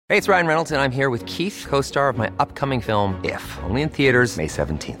Hey, it's Ryan Reynolds, and I'm here with Keith, co-star of my upcoming film, If, only in theaters May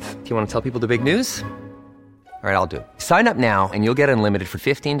 17th. Do you want to tell people the big news? All right, I'll do it. Sign up now and you'll get unlimited for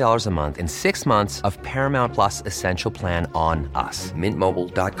 $15 a month and 6 months of Paramount Plus Essential Plan on us.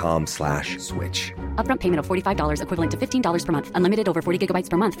 MintMobile.com/switch. Upfront payment of $45 equivalent to $15 per month. Unlimited over 40 gigabytes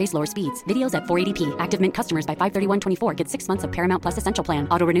per month. Face lower speeds. Videos at 480p. Active Mint customers by 531.24 get 6 months of Paramount Plus Essential Plan.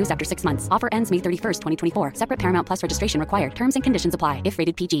 Auto renews after 6 months. Offer ends May 31st, 2024. Separate Paramount Plus registration required. Terms and conditions apply if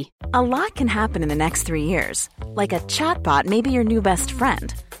rated PG. A lot can happen in the next 3 years. Like a chatbot may be your new best friend.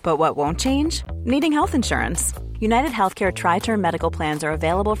 But what won't change? Needing health insurance. United Healthcare Tri-Term Medical Plans are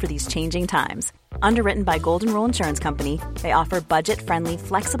available for these changing times. Underwritten by Golden Rule Insurance Company, they offer budget-friendly,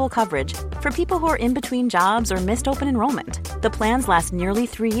 flexible coverage for people who are in between jobs or missed open enrollment. The plans last nearly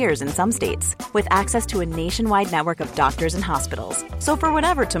 3 years in some states, with access to a nationwide network of doctors and hospitals. So for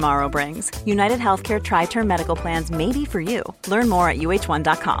whatever tomorrow brings, United Healthcare Tri-Term Medical Plans may be for you. Learn more at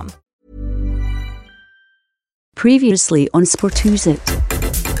uh1.com. Previously on Sporthuset.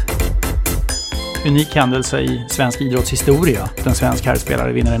 Unik händelse i svensk idrottshistoria. Den svenska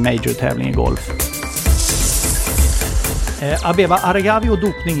herrspelare vinner en major-tävling i golf. Abeba Aregawi och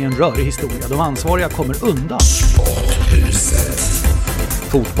dopning är en rörig historia. De ansvariga kommer undan. Sporthuset.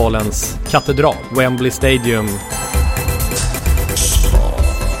 Fotbollens katedral. Wembley Stadium.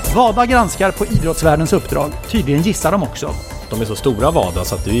 Wada granskar på idrottsvärldens uppdrag. Tydligen gissar de också. De är så stora Wada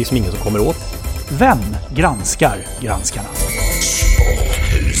så att det är liksom ingen som kommer åt. Vem granskar granskarna?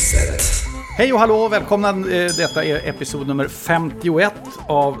 Sporthuset. Hej och hallå, välkomna. Detta är episod nummer 51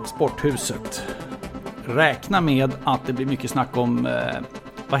 av Sporthuset. Räkna med att det blir mycket snack om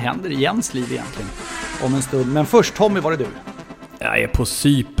vad händer i Jens liv egentligen om en stund. Men först, Tommy, var är du? Jag är på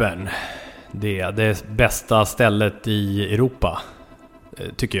Cypern. Det är det bästa stället i Europa,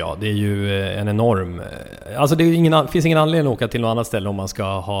 tycker jag. Det är ju en enorm... Alltså det finns ingen anledning att åka till något annat ställe om man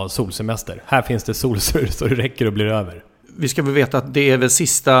ska ha solsemester. Här finns det sol så det räcker och blir över. Vi ska väl veta att det är väl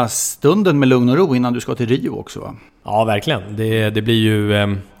sista stunden med lugn och ro innan du ska till Rio också, va? Ja, verkligen. Det blir ju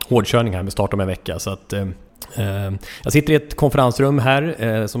hårdkörning här med start om en vecka. Så att, jag sitter i ett konferensrum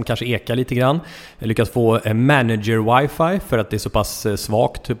här som kanske ekar lite grann. Jag lyckas få manager-wifi för att det är så pass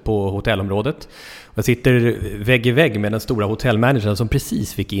svagt på hotellområdet. Jag sitter vägg i vägg med den stora hotellmanagern som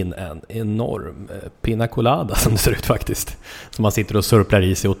precis fick in en enorm pina colada som det ser ut faktiskt. Som man sitter och surplar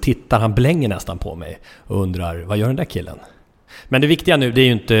i sig och tittar. Han blänger nästan på mig och undrar, vad gör den där killen? Men det viktiga nu, det är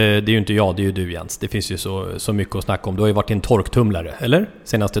ju inte jag, det är ju du, Jens. Det finns ju så mycket att snacka om. Du har ju varit i en torktumlare, eller?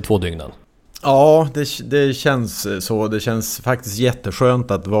 Senaste 2 dygnen. Ja, det känns så. Det känns faktiskt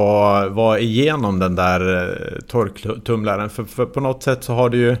jätteskönt att vara igenom den där torktumlaren. För på något sätt så har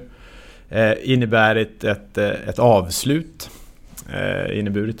det ju inneburit ett avslut.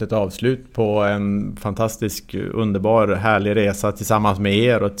 Inneburit ett avslut på en fantastisk, underbar, härlig resa tillsammans med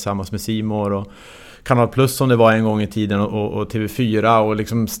er och tillsammans med Simor och Kanal Plus som det var en gång i tiden och TV4 och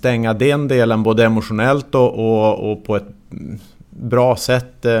liksom stänga den delen både emotionellt och på ett bra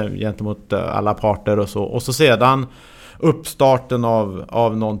sätt gentemot alla parter och så sedan uppstarten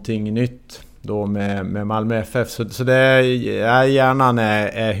av någonting nytt då med Malmö FF så det är hjärnan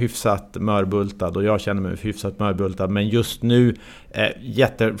är hyfsat mörbultad och jag känner mig hyfsat mörbultad, men just nu är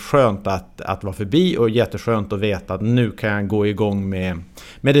jätteskönt att vara förbi och jätteskönt att veta att nu kan jag gå igång med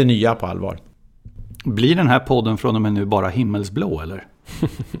det nya på allvar. Blir den här podden från och med nu bara himmelsblå, eller?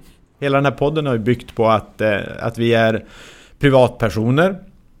 Hela den här podden har ju byggt på att vi är privatpersoner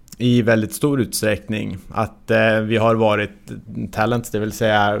i väldigt stor utsträckning. Att vi har varit talents, det vill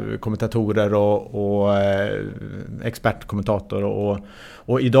säga kommentatorer och expertkommentator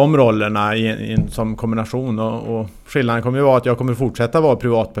och i de rollerna som kombination. Och skillnaden kommer ju vara att jag kommer fortsätta vara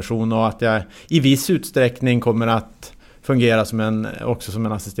privatperson och att jag i viss utsträckning kommer att fungera också som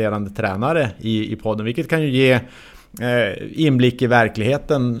en assisterande tränare i podden. Vilket kan ju ge inblick i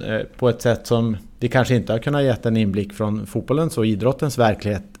verkligheten på ett sätt som vi kanske inte har kunnat ge en inblick från fotbollens och idrottens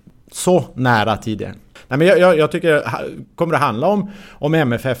verklighet så nära tidigare. Nej, men jag tycker kommer det handla om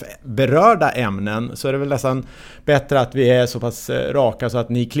MFF berörda ämnen så är det väl nästan bättre att vi är så pass raka så att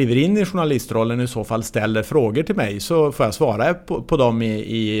ni kliver in i journalistrollen och i så fall ställer frågor till mig så får jag svara på dem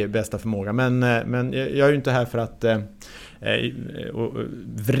i bästa förmåga. Men jag är ju inte här för att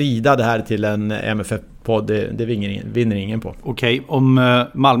vrida det här till en MFF-podd, det vinner ingen på. Okej, om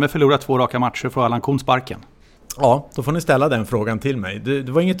Malmö förlorar 2 raka matcher får Allan Kuhn sparken. Ja, då får ni ställa den frågan till mig. Det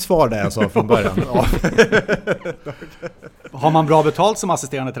var inget svar där jag sa från början. Ja. Har man bra betalt som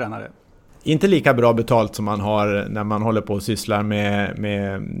assisterande tränare? Inte lika bra betalt som man har när man håller på och sysslar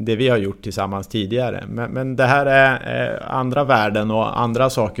med det vi har gjort tillsammans tidigare. Men det här är andra värden och andra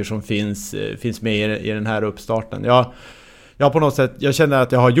saker som finns med i den här uppstarten. Jag på något sätt, jag känner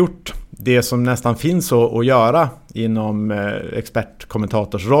att jag har gjort det som nästan finns att göra inom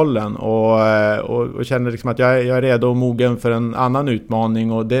expertkommentatorsrollen och känner liksom att jag är redo och mogen för en annan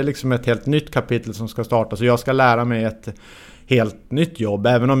utmaning, och det är liksom ett helt nytt kapitel som ska starta, så jag ska lära mig ett helt nytt jobb,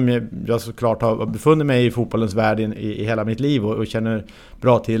 även om jag såklart har befunnit mig i fotbollens värld i hela mitt liv och känner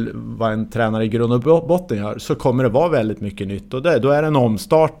bra till vad en tränare i grund och botten gör, så kommer det vara väldigt mycket nytt, och då är det en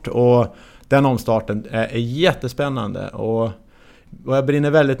omstart, och den omstarten är jättespännande, och jag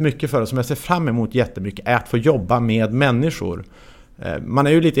brinner väldigt mycket för det, som jag ser fram emot jättemycket, är att få jobba med människor. Man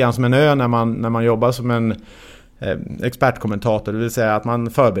är ju lite grann som en ö när man jobbar som en expertkommentator, det vill säga att man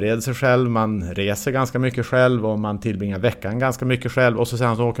förbereder sig själv, man reser ganska mycket själv och man tillbringar veckan ganska mycket själv, och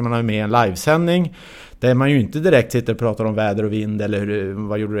sen så åker man med i en livesändning där man ju inte direkt sitter och pratar om väder och vind eller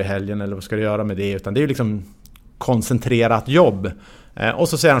vad gjorde du i helgen eller vad ska du göra med det, utan det är ju liksom koncentrerat jobb. Och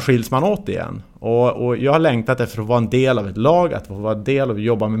så sedan skiljs man åt igen. Och jag har längtat efter att vara en del av ett lag, att få vara en del av att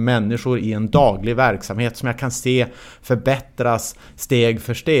jobba med människor i en daglig verksamhet som jag kan se förbättras steg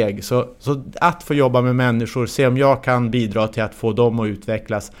för steg. Så att få jobba med människor, se om jag kan bidra till att få dem att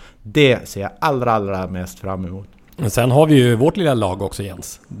utvecklas, det ser jag allra mest fram emot. Sen har vi ju vårt lilla lag också,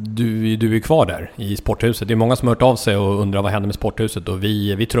 Jens. Du är kvar där i Sporthuset. Det är många som har hört av sig och undrar vad händer med Sporthuset, och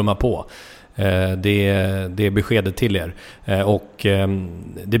vi trummar på. Det är beskedet till er, och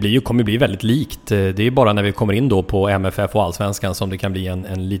det kommer bli väldigt likt. Det är bara när vi kommer in då på MFF och Allsvenskan som det kan bli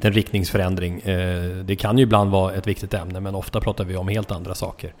en liten riktningsförändring. Det kan ju ibland vara ett viktigt ämne, men ofta pratar vi om helt andra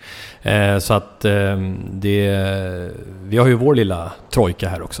saker. Så att vi har ju vår lilla trojka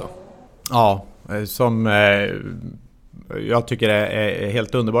här också. Ja, som jag tycker är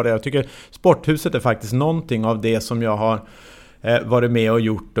helt underbart. Jag tycker Sporthuset är faktiskt någonting av det som jag har varit med och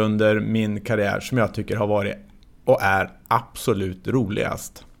gjort under min karriär som jag tycker har varit och är absolut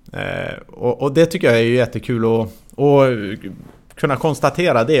roligast. Och det tycker jag är jättekul att kunna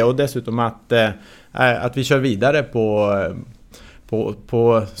konstatera det, och dessutom att vi kör vidare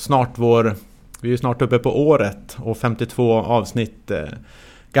på snart vi är snart uppe på året och 52 avsnitt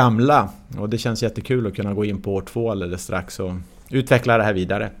gamla, och det känns jättekul att kunna gå in på år 2 alldeles strax och utveckla det här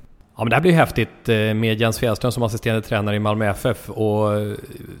vidare. Ja, men det här blir häftigt med Jens Fjällström som assisterande tränare i Malmö FF, och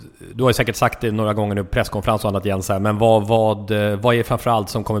du har ju säkert sagt det några gånger nu, presskonferens och annat, Jens, här, men vad är framförallt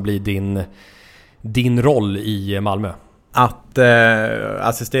som kommer bli din roll i Malmö? Att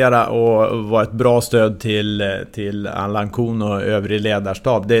assistera och vara ett bra stöd till Allan Kuhn och övrig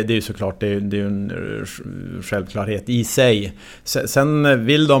ledarstab, det är ju såklart det är en självklarhet i sig. Sen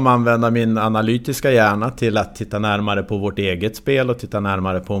vill de använda min analytiska hjärna till att titta närmare på vårt eget spel och titta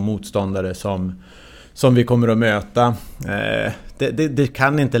närmare på motståndare som vi kommer att möta. Det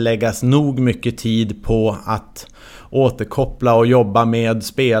kan inte läggas nog mycket tid på att återkoppla och jobba med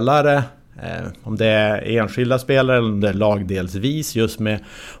spelare, om det är enskilda spelare eller om det är lagdelsvis, just med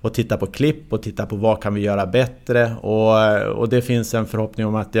att titta på klipp och titta på vad kan vi göra bättre, och det finns en förhoppning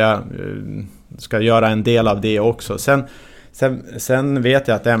om att jag ska göra en del av det också. Sen vet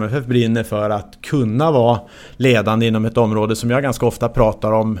jag att MFF brinner för att kunna vara ledande inom ett område som jag ganska ofta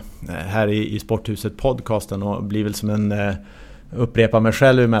pratar om här i Sporthuset podcasten, och blir väl som en upprepa mig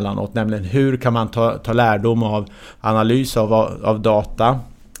själv emellanåt, nämligen hur kan man ta lärdom av analys av data,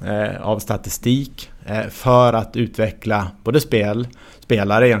 av statistik, för att utveckla både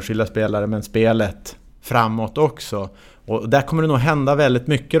spelare, enskilda spelare, men spelet framåt också. Och där kommer det nog hända väldigt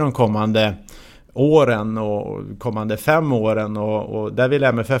mycket de kommande åren och kommande 5 åren, och där vill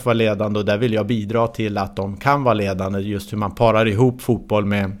MFF vara ledande, och där vill jag bidra till att de kan vara ledande, just hur man parar ihop fotboll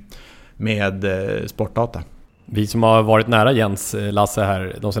med sportdata. Vi som har varit nära Jens, Lasse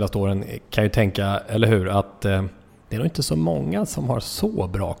här de senaste åren kan ju tänka, eller hur, att det är nog inte så många som har så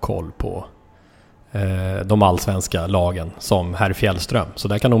bra koll på de allsvenska lagen som herr Fjällström. Så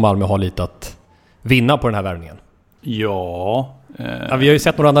där kan nog Malmö ha lite att vinna på den här värvningen. Ja, vi har ju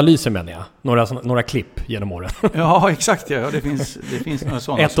sett några analyser, menar jag. Några klipp genom åren. Ja, exakt. Ja. Det finns några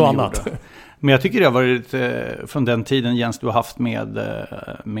sådana. Ett och annat. Men jag tycker det har varit, från den tiden Jens du har haft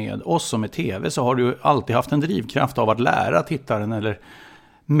med oss och med tv, så har du alltid haft en drivkraft av att lära tittaren, eller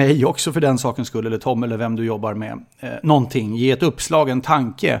mig också för den sakens skull, eller Tom eller vem du jobbar med, någonting, ge ett uppslag, en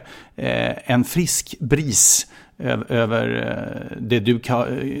tanke, en frisk bris över det du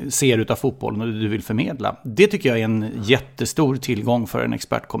ser utav fotbollen och det du vill förmedla. Det tycker jag är en jättestor tillgång för en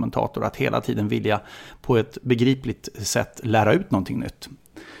expertkommentator, att hela tiden vilja på ett begripligt sätt lära ut någonting nytt.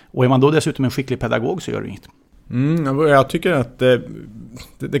 Och är man då dessutom en skicklig pedagog så gör det inget. Jag tycker att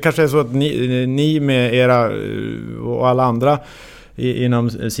det kanske är så att ni med era och alla andra inom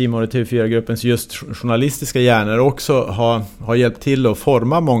Simon och TV4-gruppens just journalistiska hjärnor också har hjälpt till att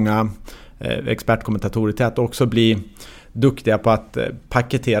forma många expertkommentatorer till att också bli duktiga på att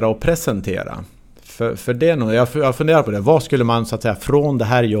paketera och presentera. För det är nog, jag funderar på det. Vad skulle man så att säga från det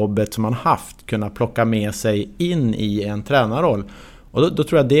här jobbet som man haft kunna plocka med sig in i en tränarroll? Och då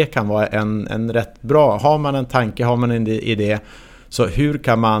tror jag det kan vara en rätt bra. Har man en tanke, har man en idé, så hur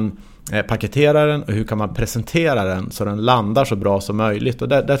kan man paketera den och hur kan man presentera den så den landar så bra som möjligt? Och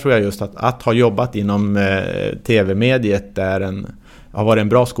där tror jag just att ha jobbat inom tv-mediet har varit en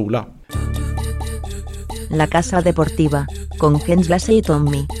bra skola. La Casa Deportiva, con Jens Lasse y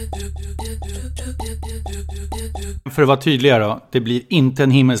Tommy. För att vara tydligare då, det blir inte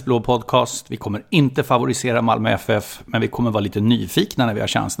en himmelsblå podcast. Vi kommer inte favorisera Malmö FF, men vi kommer vara lite nyfikna när vi har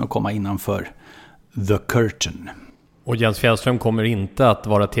chansen att komma innanför the curtain. Och Jens Fjällström kommer inte att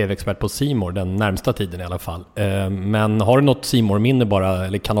vara tv-expert på C More den närmsta tiden i alla fall. Men har du något C More-minne bara,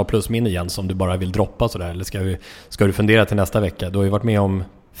 eller Kanal Plus-minne Jens, som du bara vill droppa sådär? Eller ska du fundera till nästa vecka? Du har ju varit med om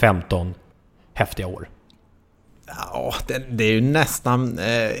 15 häftiga år. Ja, det är ju nästan...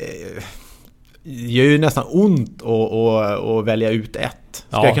 gör ju nästan ont att välja ut ett.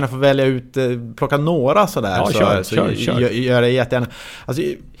 Ska jag kunna få välja ut, plocka några sådär? Ja, så kör. Gör det jättegärna. Alltså,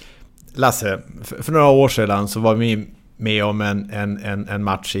 Lasse, för några år sedan så var vi med om en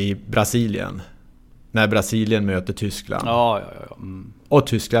match i Brasilien. När Brasilien möter Tyskland. Ja. Och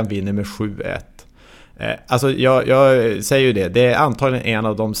Tyskland vinner med 7-1. Alltså jag säger ju det är antagligen en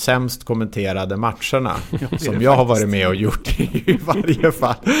av de sämst kommenterade matcherna som jag har varit med och gjort i varje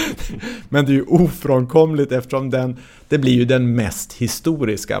fall. Men det är ju ofrånkomligt eftersom det blir ju den mest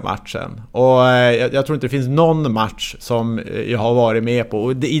historiska matchen. Och jag tror inte det finns någon match som jag har varit med på.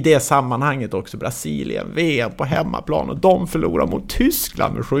 Och i det sammanhanget också Brasilien, VM på hemmaplan, och de förlorar mot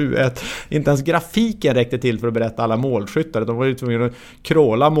Tyskland med 7-1. Inte ens grafiken räckte till för att berätta alla målskyttar. De var ju tvungna att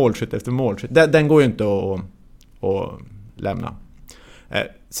kråla målskytt efter målskytt. Den går ju inte att lämna.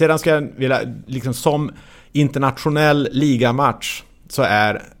 Sedan ska jag vilja, liksom som internationell ligamatch så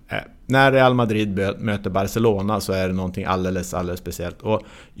är när Real Madrid möter Barcelona så är det någonting alldeles speciellt. Och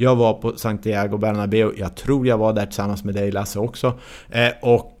jag var på Santiago Bernabéu, jag tror jag var där tillsammans med dig Lasse också.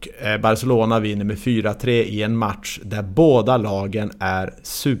 Och Barcelona vinner med 4-3 i en match där båda lagen är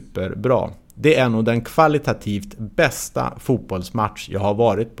superbra. Det är nog den kvalitativt bästa fotbollsmatch jag har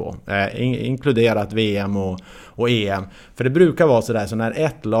varit på. Inkluderat VM och EM. För det brukar vara sådär, så när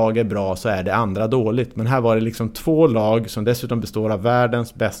ett lag är bra så är det andra dåligt. Men här var det liksom två lag som dessutom består av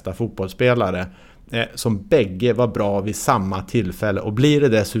världens bästa fotbollsspelare. Som bägge var bra vid samma tillfälle. Och blir det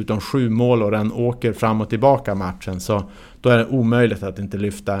dessutom 7 mål och den åker fram och tillbaka matchen, så då är det omöjligt att inte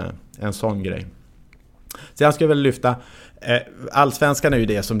lyfta en sån grej. Så jag ska väl lyfta... Allsvenskan är ju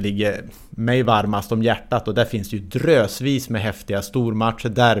det som ligger mig varmast om hjärtat, och där finns ju drösvis med häftiga stormatcher,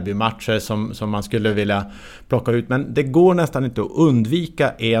 derbymatcher som man skulle vilja plocka ut, men det går nästan inte att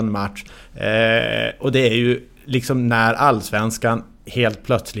undvika en match, och det är ju liksom när Allsvenskan helt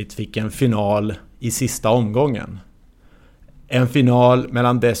plötsligt fick en final i sista omgången. En final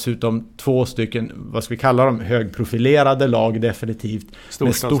mellan dessutom 2 stycken, vad ska vi kalla dem, högprofilerade lag definitivt.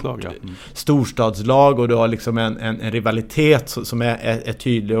 Storstadslag, storstadslag, och du har liksom en rivalitet som är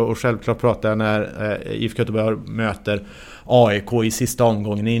tydlig, och självklart pratar jag när IFK Göteborg möter AIK i sista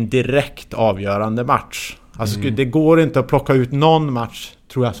omgången i en direkt avgörande match. Alltså det går inte att plocka ut någon match,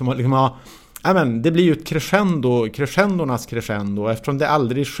 tror jag, som liksom har... Men det blir ju ett crescendornas crescendo, eftersom det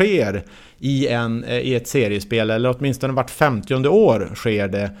aldrig sker i ett seriespel, eller åtminstone vart 50:e år sker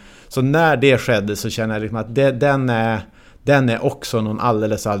det. Så när det skedde så känner jag liksom att den är också någon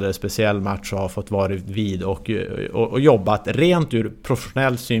alldeles speciell match, och har fått vara vid och jobbat rent ur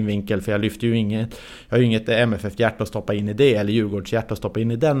professionell synvinkel, för jag lyfter ju jag har ju inget MFF-hjärta att stoppa in i det, eller Djurgårdshjärta att stoppa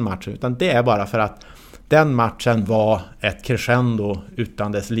in i den matchen, utan det är bara för att den matchen var ett crescendo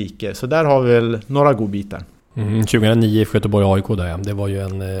utan dess like. Så där har vi väl några godbitar. 2009 i Göteborg AIK där, det var ju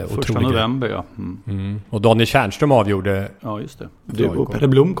en otrolig 1 november, ja. Och Daniel Tjärnström avgjorde. Ja, just det. Du och Pelle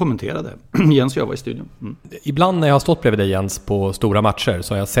Blom kommenterade. Jens och jag var i studion. Ibland när jag har stått bredvid dig Jens på stora matcher,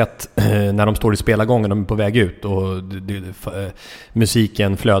 så har jag sett när de står i spelargången, de är på väg ut och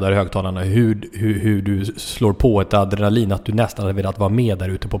musiken flödar i högtalarna, hur du slår på ett adrenalin att du nästan hade velat vara med där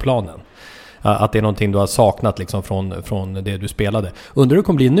ute på planen. Att det är någonting du har saknat liksom från det du spelade. Undrar hur det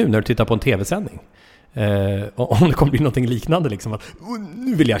kommer bli nu när du tittar på en tv-sändning? Om det kommer bli någonting liknande liksom, att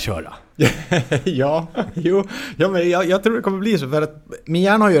nu vill jag köra. Ja, men jag tror det kommer bli så, för att min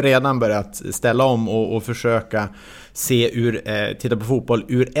hjärna har ju redan börjat ställa om och försöka titta på fotboll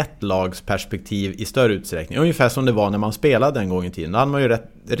ur ett lags perspektiv i större utsträckning. Ungefär som det var när man spelade en gång i tiden. Då hade man ju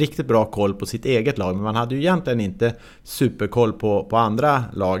riktigt bra koll på sitt eget lag, men man hade ju egentligen inte superkoll på andra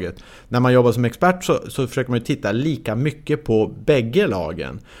laget. När man jobbar som expert så försöker man ju titta lika mycket på bägge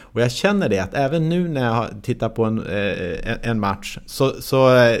lagen. Och jag känner det att även nu när jag tittar på en match så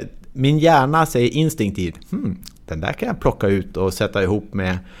min hjärna säger instinktivt, den där kan jag plocka ut och sätta ihop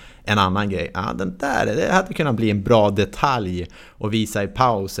med en annan grej. Ja, det hade kunnat bli en bra detalj och visa i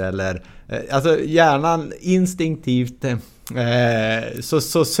paus, eller alltså hjärnan instinktivt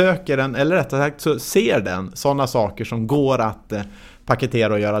så söker den, eller rättare sagt så ser den sådana saker som går att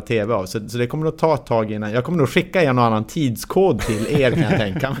paketera och göra tv av. Så det kommer att ta ett tag innan. Jag kommer nog skicka en och annan tidskod till er, kan jag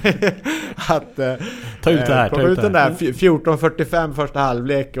tänka mig. Att ta ut det här. Ta ut den där 14:45 första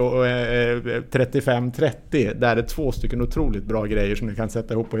halvlek och 35:30. Där är 2 stycken otroligt bra grejer som ni kan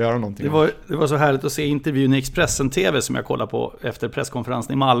sätta ihop och göra någonting. Det var så härligt att se intervjun i Expressen TV som jag kollade på efter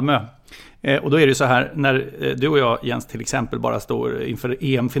presskonferensen i Malmö. Och då är det så här, när du och jag, Jens, till exempel bara står inför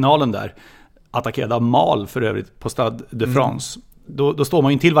EM-finalen där, attackerad av Mal för övrigt på Stade de France. Då står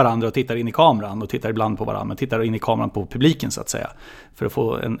man ju till varandra och tittar in i kameran och tittar ibland på varandra, men tittar in i kameran på publiken så att säga, för att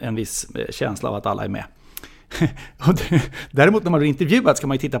få en viss känsla av att alla är med. Däremot när man blir intervjuad ska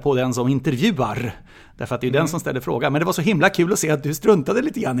man ju titta på den som intervjuar, därför att det är den som ställer frågan. Men det var så himla kul att se att du struntade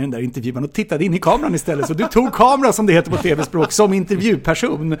lite grann i den där intervjun och tittade in i kameran istället, så du tog kamera, som det heter på tv-språk, som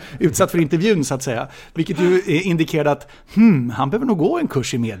intervjuperson, utsatt för intervjun så att säga, vilket ju indikerade att han behöver nog gå en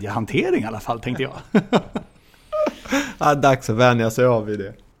kurs i mediehantering i alla fall, tänkte jag. Ja, dags att vänja sig av vid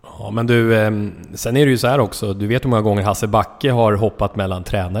det. Ja, men du, sen är det ju så här också. Du vet hur många gånger Hasse Backe har hoppat mellan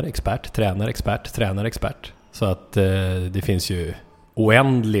tränare, expert. Så att det finns ju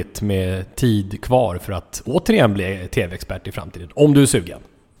oändligt med tid kvar för att återigen bli tv-expert i framtiden, om du är sugen.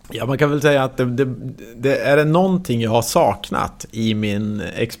 Ja, man kan väl säga att det är det någonting jag har saknat i min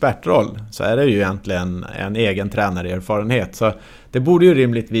expertroll, så är det ju egentligen en egen tränarerfarenhet. Så det borde ju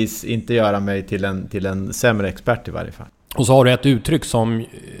rimligtvis inte göra mig till en sämre expert i varje fall. Och så har du ett uttryck som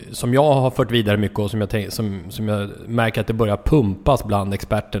jag har fört vidare mycket och som jag märker att det börjar pumpas bland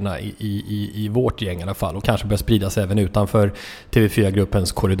experterna i vårt gäng i alla fall, och kanske börjar spridas även utanför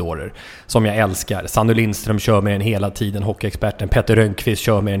TV4-gruppens korridorer, som jag älskar. Sanny Lindström kör med den hela tiden, hockeyexperten Peter Rönnqvist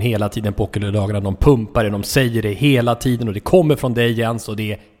kör med den hela tiden på hockeydagarna. De pumpar det, de säger det hela tiden, och det kommer från dig, Jens, och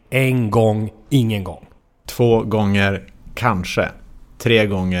det är en gång, ingen gång. 2 gånger, kanske 3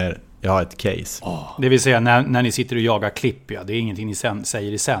 gånger. Jag har ett case. Det vill säga när ni sitter och jagar klipp, ja, det är ingenting ni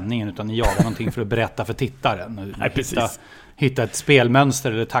säger i sändningen, utan ni jagar någonting för att berätta för tittaren. Nej, precis. Hitta ett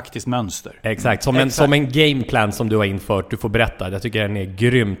spelmönster eller taktiskt mönster. Exakt, som en gameplan som du har infört, du får berätta. Jag tycker den är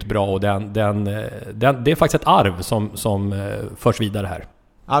grymt bra, och det är faktiskt ett arv som förs vidare här.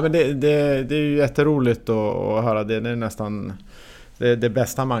 Ja, men det är ju jätteroligt att höra det. Det är nästan det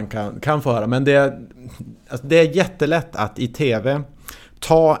bästa man kan få höra. Men det är jättelätt att i tv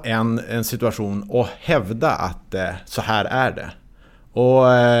ta en situation och hävda att så här är det.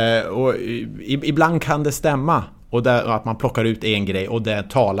 Och ibland kan det stämma. Och att man plockar ut en grej och det är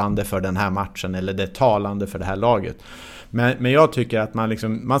talande för den här matchen, eller det är talande för det här laget. Men jag tycker att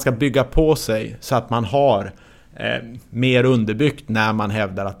man ska bygga på sig så att man har mer underbyggt när man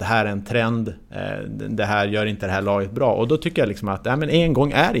hävdar att det här är en trend, det här gör inte det här laget bra. Och då tycker jag att en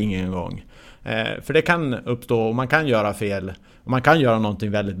gång är ingen gång. För det kan uppstå, och man kan göra fel, och man kan göra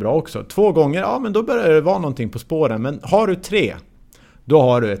någonting väldigt bra också. 2 gånger, ja, men då börjar det vara någonting på spåren. Men har du 3, då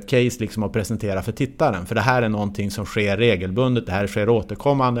har du ett case att presentera för tittaren. För det här är någonting som sker regelbundet, det här sker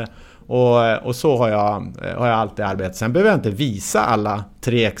återkommande. Och så har jag alltid arbetat. Sen behöver jag inte visa alla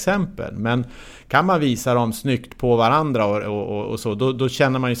 3 exempel, men kan man visa dem snyggt på varandra och så, då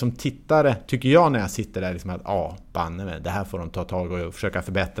känner man ju som tittare, tycker jag, när jag sitter där att banne, det här får de ta tag och försöka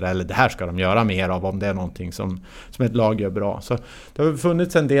förbättra, eller det här ska de göra mer av om det är någonting som ett lag gör bra. Så det har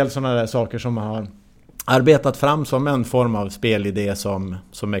funnits en del sådana där saker som man har arbetat fram som en form av spelidé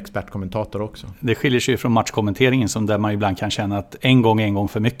som expertkommentator också. Det skiljer sig från matchkommenteringen, som där man ibland kan känna att en gång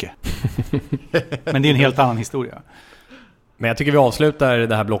för mycket. Men det är en helt annan historia. Men jag tycker vi avslutar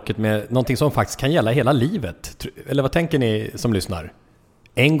det här blocket med någonting som faktiskt kan gälla hela livet. Eller vad tänker ni som lyssnar?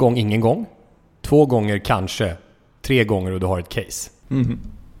 1 gång, ingen gång. 2 gånger, kanske. 3 gånger och du har ett case.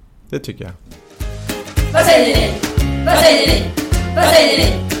 Det tycker jag. Vad säger ni? Vad säger ni? Vad säger ni?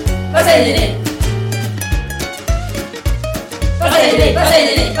 Vad säger ni? Vad säger ni? Vad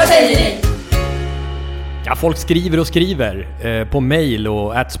säger ni? Vad säger ni? Ja, folk skriver och skriver på mail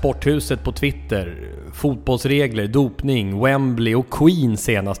och @Sporthuset på Twitter. Fotbollsregler, dopning, Wembley och Queen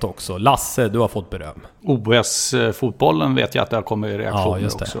senast också. Lasse, du har fått beröm. OS-fotbollen vet jag att det har kommit reaktioner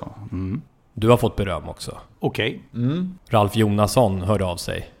just det. också. Du har fått beröm också. Okej. Ralf Jonasson hörde av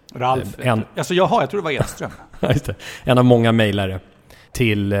sig. Ralf? Alltså jag tror det var Edström. Just det. En av många mejlare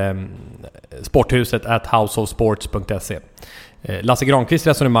till Sporthuset @houseofsports.se. Lasse Granqvists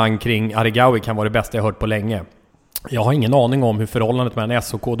resonemang kring Arigawi kan vara det bästa jag hört på länge. Jag har ingen aning om hur förhållandet mellan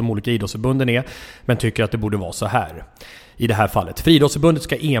SOK och de olika idrottsförbunden är, men tycker att det borde vara så här. I det här fallet. Friidrottsförbundet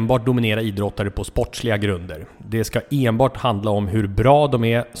ska enbart dominera idrottare på sportsliga grunder. Det ska enbart handla om hur bra de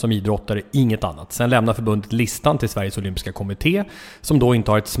är som idrottare, inget annat. Sen lämnar förbundet listan till Sveriges olympiska kommitté, som då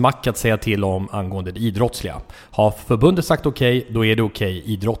inte har ett smack att säga till om angående det idrottsliga. Har förbundet sagt okej, då är det okej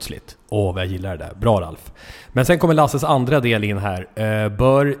idrottsligt. Vad jag gillar det där. Bra, Ralf. Men sen kommer Lasses andra del in här.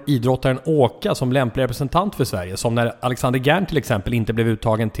 Bör idrottaren åka som lämplig representant för Sverige? Som när Alexander Gern till exempel inte blev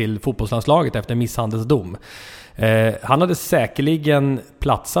uttagen till fotbollslandslaget efter misshandelsdom. Han hade säkerligen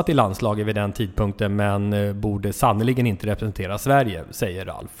platsat i landslaget vid den tidpunkten, men borde sannoliken inte representera Sverige, säger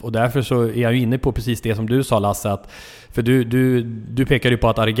Ralf. Och därför så är jag ju inne på precis det som du sa, Lasse, att för du pekade ju på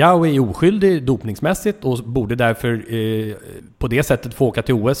att Arigawi är oskyldig dopningsmässigt och borde därför på det sättet få åka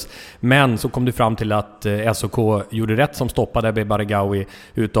till OS. Men så kom du fram till att SOK gjorde rätt som stoppade Beba Arigawi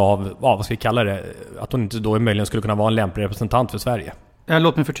utav, vad ska vi kalla det, att hon inte då möjligen skulle kunna vara en lämplig representant för Sverige.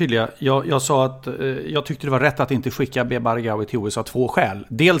 Låt mig förtydliga. Jag sa att jag tyckte det var rätt att inte skicka Beba Arigawi till OS av 2 skäl.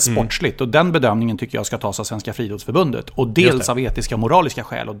 Dels sportsligt, och den bedömningen tycker jag ska tas av Svenska friidrottsförbundet. Och dels av etiska och moraliska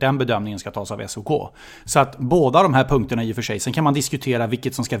skäl, och den bedömningen ska tas av SOK. Så att båda de här punkterna i och för sig, sen kan man diskutera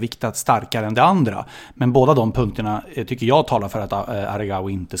vilket som ska viktas starkare än det andra. Men båda de punkterna tycker jag talar för att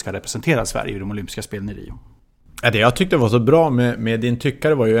Arigawi inte ska representera Sverige i de olympiska spelen i Rio. Det jag tyckte var så bra med din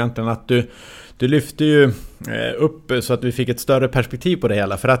tyckare var ju egentligen att du lyfte ju upp så att vi fick ett större perspektiv på det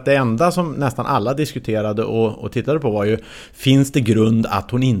hela. För att det enda som nästan alla diskuterade och tittade på var ju, finns det grund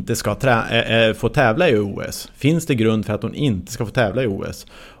att hon inte ska få tävla i OS? Finns det grund för att hon inte ska få tävla i OS?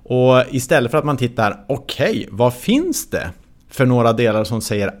 Och istället för att man tittar, okej, vad finns det för några delar som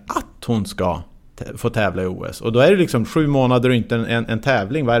säger att hon ska få tävla i OS? Och då är det liksom 7 månader och inte en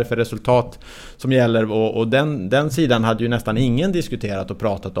tävling. Vad är det för resultat som gäller? Och den sidan hade ju nästan ingen diskuterat och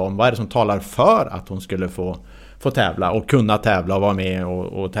pratat om. Vad är det som talar för att hon skulle få tävla och kunna tävla och vara med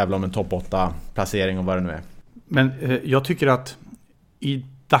och tävla om en topp 8-placering och vad det nu är. Men jag tycker att i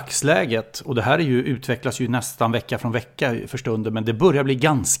dagsläget, och det här utvecklas ju nästan vecka från vecka för stunden, men det börjar bli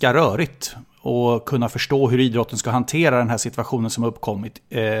ganska rörigt och kunna förstå hur idrotten ska hantera den här situationen som har uppkommit.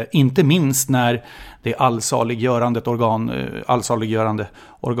 Inte minst när det allsaliggörande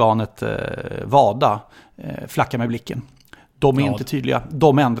organet WADA flackar med blicken. De är inte tydliga,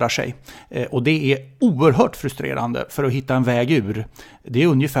 de ändrar sig. Och det är oerhört frustrerande för att hitta en väg ur. Det är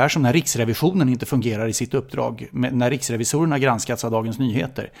ungefär som när Riksrevisionen inte fungerar i sitt uppdrag. När riksrevisorerna granskats av Dagens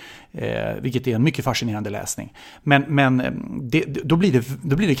Nyheter. Vilket är en mycket fascinerande läsning. Men då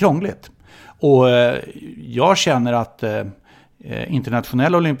blir det krångligt. Och jag känner att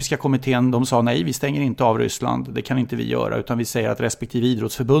Internationella olympiska kommittén, de sa nej, vi stänger inte av Ryssland, det kan inte vi göra, utan vi säger att respektive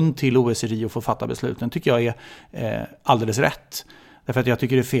idrottsförbund till OS i Rio får fatta besluten. Tycker jag är alldeles rätt. Därför att jag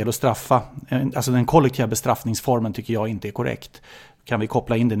tycker det är fel att straffa. Alltså den kollektiva bestraffningsformen tycker jag inte är korrekt. Kan vi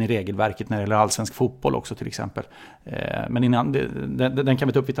koppla in den i regelverket när det gäller allsvensk fotboll också till exempel. Men innan, den kan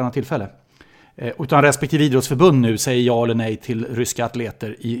vi ta upp vid ett annat tillfälle. Utan respektive idrottsförbund nu säger ja eller nej till ryska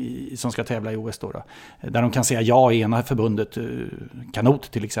atleter som ska tävla i OS då. Där de kan säga ja i ena förbundet,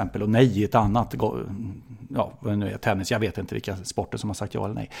 kanot till exempel, och nej i ett annat, vad nu är tennis, jag vet inte vilka sporter som har sagt ja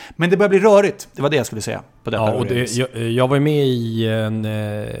eller nej. Men det börjar bli rörigt, det var det jag skulle säga på detta. Ja, och jag var med i en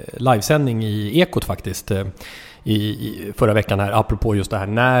livesändning i Ekot faktiskt i förra veckan här, apropå just det här,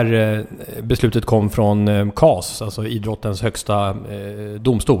 när beslutet kom från CAS, alltså idrottens högsta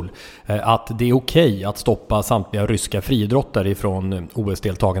domstol, att det är okej att stoppa samtliga ryska friidrottare ifrån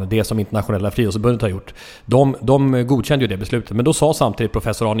OS-deltagande, det som internationella friidrottsförbundet har gjort. De godkände ju det beslutet, men då sa samtidigt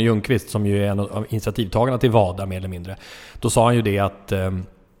professor Arne Ljungqvist, som ju är en av initiativtagarna till WADA mer eller mindre, då sa han ju det att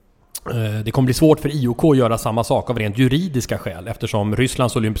det kommer bli svårt för IOK att göra samma sak av rent juridiska skäl, eftersom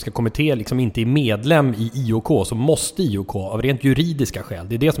Rysslands olympiska kommitté liksom inte är medlem i IOK, så måste IOK av rent juridiska skäl,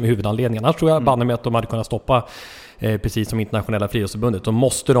 det är det som är huvudanledningen. Annars tror jag banne med att de hade kunnat stoppa precis som internationella friidrottsförbundet, så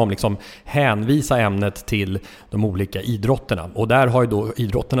måste de liksom hänvisa ämnet till de olika idrotterna. Och där har ju då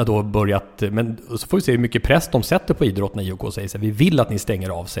idrotterna då börjat, men så får vi se hur mycket press de sätter på idrotterna. IOK säger så här, vi vill att ni stänger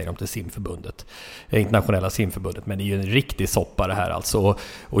av, säger de till simförbundet, internationella simförbundet. Men det är ju en riktig soppa det här alltså.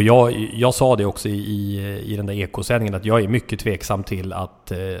 Och jag sa det också i den där ekosändningen, att jag är mycket tveksam till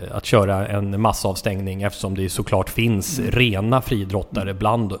att köra en massavstängning, eftersom det såklart finns rena friidrottare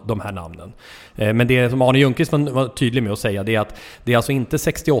bland de här namnen. Men det som Arne Ljungqvist var tydlig med att säga, det är att det är alltså inte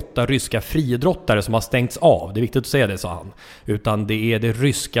 68 ryska friidrottare som har stängts av. Det är viktigt att säga det, sa han. Utan det är det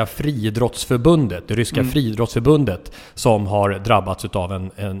ryska friidrottsförbundet, friidrottsförbundet som har drabbats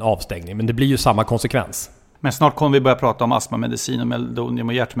av en avstängning. Men det blir ju samma konsekvens. Men snart kommer vi börja prata om astmamedicin och meldonium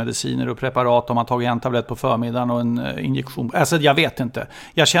och hjärtmediciner och preparat om man tagit en tablett på förmiddagen och en injektion. Alltså jag vet inte.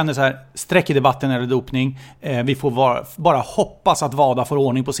 Jag känner så här, sträck i debatten eller dopning. Vi får bara hoppas att WADA får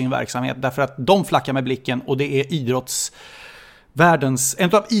ordning på sin verksamhet. Därför att de flackar med blicken och det är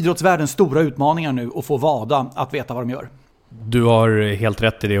en av idrottsvärldens stora utmaningar nu att få WADA att veta vad de gör. Du har helt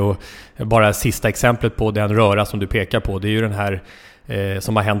rätt i det, och bara sista exemplet på den röra som du pekar på, det är ju den här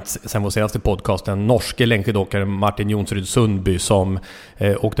som har hänt sen vår senaste podcast, den norske längdskidåkaren Martin Jonsrud Sundby som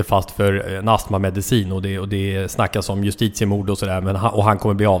åkte fast för en astmamedicin, och det snackas om justitiemord och sådär, och han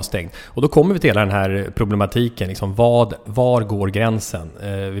kommer bli avstängd. Och då kommer vi till hela den här problematiken, liksom, var går gränsen?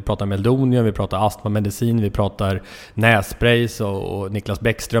 Vi pratar meldonium, vi pratar astmamedicin, vi pratar nässprays och Niklas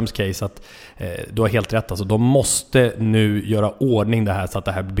Bäckströms case, att du har helt rätt, alltså, de måste nu göra ordning det här så att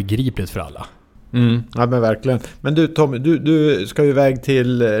det här blir begripligt för alla. Ja, men verkligen. Men du Tommy, du ska ju iväg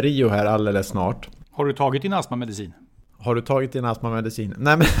till Rio här alldeles snart. Har du tagit din astmamedicin?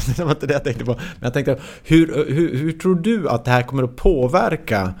 Nej, men det var inte det jag tänkte på. Men jag tänkte, hur tror du att det här kommer att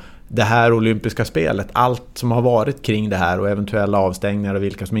påverka det här olympiska spelet? Allt som har varit kring det här och eventuella avstängningar och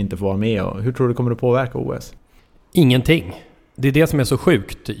vilka som inte får vara med. Och hur tror du det kommer att påverka OS? Ingenting. Det är det som är så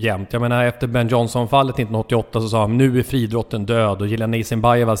sjukt jämt. Jag menar, efter Ben Johnson-fallet 1988 så sa han, nu är friidrotten död. Och Jelena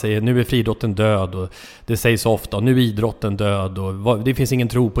Isinbayeva säger, nu är friidrotten död. Och det sägs ofta, nu är idrotten död. Och det finns ingen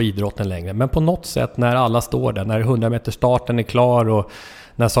tro på idrotten längre. Men på något sätt, när alla står där, när 100-meterstarten är klar och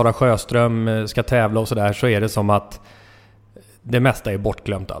när Sara Sjöström ska tävla och sådär, så är det som att det mesta är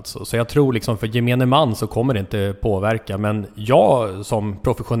bortglömt alltså. Så jag tror liksom för gemene man så kommer det inte påverka. Men jag som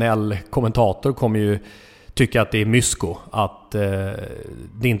professionell kommentator kommer ju tycker att det är mysko att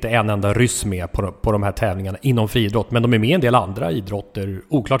det inte är en enda ryss med på de här tävlingarna inom friidrott. Men de är med i en del andra idrotter,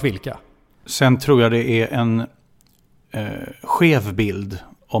 oklart vilka. Sen tror jag det är en skev bild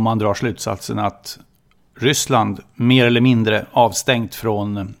om man drar slutsatsen att Ryssland mer eller mindre avstängt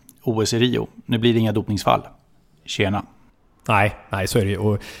från OS i Rio. Nu blir det inga dopningsfall. Tjena. Nej, så är det ju.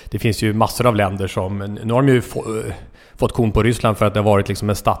 Och det finns ju massor av länder som, nu har de ju fått kon på Ryssland för att det har varit liksom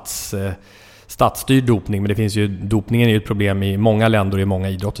en statsstyrd dopning, men det finns ju, dopningen är ju ett problem i många länder och i många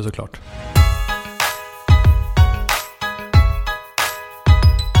idrotter såklart.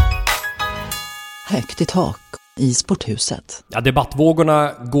 Högt i tak i Sporthuset. Ja,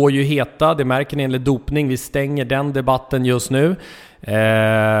 debattvågorna går ju heta, det märker ni enligt dopning. Vi stänger den debatten just nu.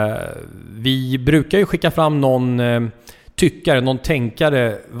 Vi brukar ju skicka fram någon tyckare, någon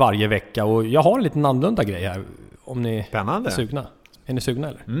tänkare varje vecka, och jag har en liten annorlunda grej här om ni är sugna. Är ni sugna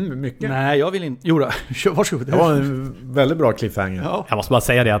eller? Mycket. Nej, jag vill inte. Jodå, varsågod. Det var en väldigt bra cliffhanger. Ja. Jag måste bara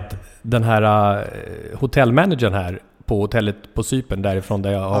säga det att den här hotellmanagern här på hotellet på Cypern, därifrån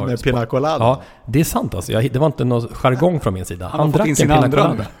där jag har... med pina colada. Ja, det är sant alltså. Det var inte någon jargong från min sida. Han drack en pina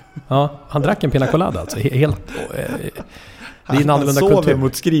colada. Ja, han drack en pina colada alltså. Helt... det är en annorlunda kultur. Han sover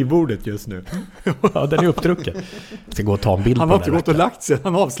mot skrivbordet just nu. Ja, den är uppdrucken. Jag ska gå och ta en bild på den. Han har inte gått och lagt sig.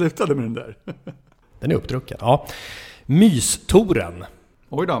 Han avslutade med den där. Den är uppdrucken, ja. Mystoren.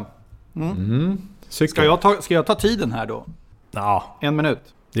 Oj då. Ska jag ta tiden här då? Ja. 1 minut.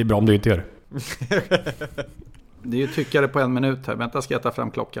 Det är bra om du inte gör. Det är ju tyckare på 1 minut här. Vänta, ska jag ta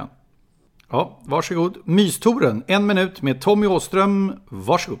fram klockan. Ja, varsågod. Mystoren. 1 minut med Tommy Åström.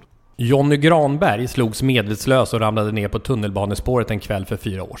 Varsågod. Jonny Granberg slogs medvetslös och ramlade ner på tunnelbanespåret en kväll för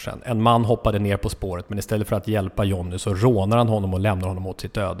 4 år sedan. En man hoppade ner på spåret, men istället för att hjälpa Jonny så rånar han honom och lämnar honom åt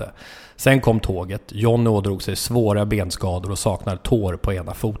sitt öde. Sen kom tåget. Jonny ådrog sig svåra benskador och saknar tår på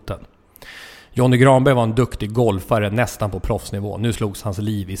ena foten. Jonny Granberg var en duktig golfare nästan på proffsnivå. Nu slogs hans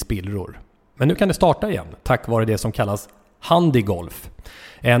liv i spillror. Men nu kan det starta igen, tack vare det som kallas handigolf.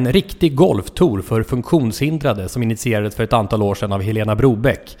 En riktig golftour för funktionshindrade som initierades för ett antal år sedan av Helena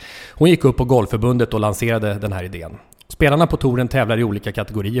Brobeck. Hon gick upp på Golfförbundet och lanserade den här idén. Spelarna på touren tävlar i olika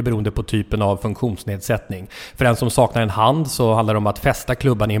kategorier beroende på typen av funktionsnedsättning. För den som saknar en hand så handlar det om att fästa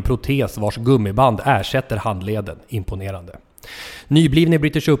klubban i en protes vars gummiband ersätter handleden. Imponerande. Nyblivne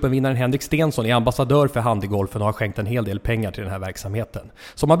British Open-vinnaren Henrik Stenson är ambassadör för handegolfen och har skänkt en hel del pengar till den här verksamheten.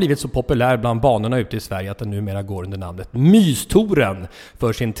 Som har blivit så populär bland banorna ute i Sverige att den numera går under namnet Mystoren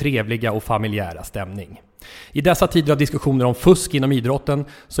för sin trevliga och familjära stämning. I dessa tider av diskussioner om fusk inom idrotten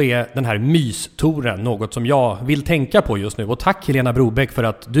så är den här mystoren något som jag vill tänka på just nu. Och tack Helena Brobeck för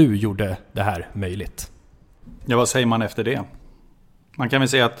att du gjorde det här möjligt. Ja, vad säger man efter det? Man kan väl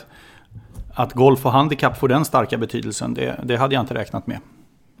säga att golf och handikapp får den starka betydelsen, det hade jag inte räknat med.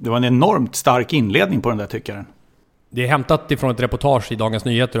 Det var en enormt stark inledning på den där tyckaren. Det är hämtat ifrån ett reportage i Dagens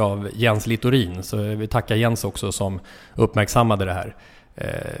Nyheter av Jens Littorin, så vi tackar Jens också som uppmärksammade det här.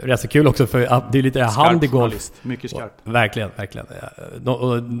 Det är så kul också för att det är lite handgolf. Mycket skarpt. Verkligen.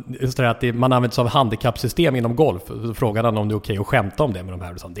 Och just det att man använder sig av handikappsystem inom golf. Så frågade han om det är okej att skämta om det med de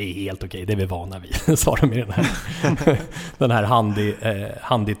här. Det är helt okej, det är vi vana vid. Sa de i den här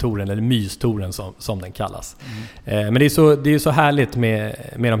handitoren eller mystoren som den kallas. Men det är så härligt med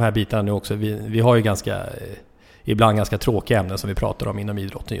de här bitarna nu också. Vi har ju ibland ganska tråkiga ämnen som vi pratar om inom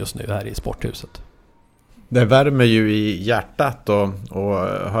idrotten just nu här i Sporthuset. Det värmer ju i hjärtat och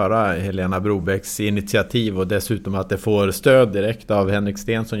höra Helena Brobecks initiativ, och dessutom att det får stöd direkt av Henrik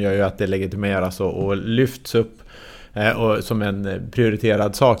Stenson gör ju att det legitimeras och lyfts upp och som en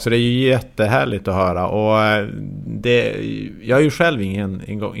prioriterad sak. Så det är ju jättehärligt att höra. Och jag är ju själv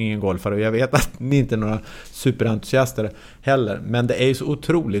ingen golfare, och jag vet att ni inte är några superentusiaster heller. Men det är ju så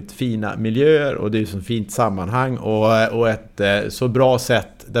otroligt fina miljöer, och det är ju så fint sammanhang och ett så bra sätt.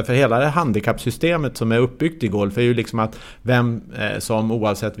 Därför hela det handikappsystemet som är uppbyggt i golf är ju liksom att vem som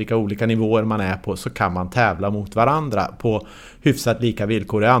oavsett vilka olika nivåer man är på så kan man tävla mot varandra på hyfsat lika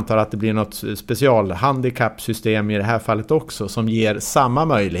villkor. Jag antar att det blir något specialhandikappsystem i det här fallet också som ger samma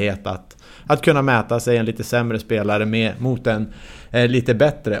möjlighet att kunna mäta sig en lite sämre spelare mot en lite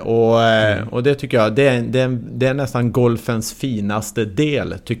bättre. Och det tycker jag, det är nästan golfens finaste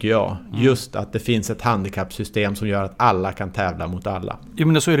del tycker jag. Just att det finns ett handikappsystem som gör att alla kan tävla mot alla. Jo,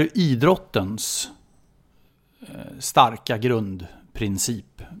 men så är det idrottens starka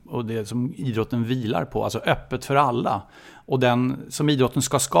grundprincip och det som idrotten vilar på, alltså öppet för alla. Och den som idrotten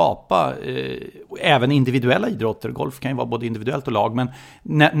ska skapa, även individuella idrotter, golf kan ju vara både individuellt och lag, men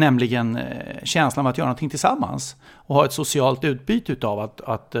nämligen känslan av att göra någonting tillsammans och ha ett socialt utbyte utav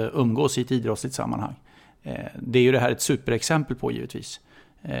att umgås i ett idrottsligt sammanhang. Det är ju det här ett superexempel på givetvis.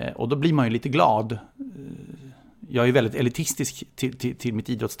 Och då blir man ju lite glad. Jag är väldigt elitistisk till mitt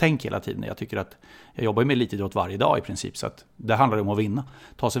idrottstänk hela tiden. Jag tycker att jag jobbar med elitidrott varje dag i princip, så att det handlar om att vinna.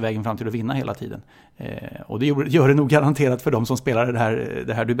 Ta sig vägen fram till att vinna hela tiden. Och det gör det nog garanterat för de som spelar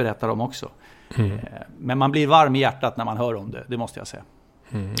det här du berättar om också. Men man blir varm i hjärtat när man hör om det måste jag säga.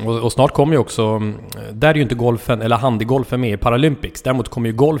 Och snart kommer ju också, där är ju inte golfen eller handgolfen med i Paralympics. Däremot kommer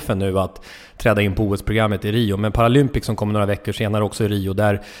ju golfen nu att träda in på OS-programmet i Rio. Men Paralympics som kommer några veckor senare också i Rio,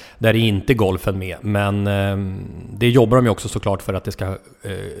 där är inte golfen med. Men det jobbar de ju också såklart för att det ska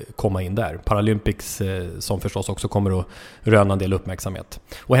komma in där. Paralympics som förstås också kommer att röna en del uppmärksamhet.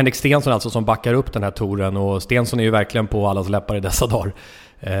 Och Henrik Stenson alltså som backar upp den här touren, och Stenson är ju verkligen på allas läppar i dessa dagar.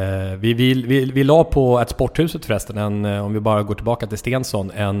 Vi la på ett Sporthuset förresten, om vi bara går tillbaka till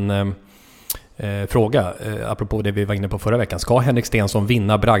Stensson, en fråga apropå det vi var inne på förra veckan. Ska Henrik Stenson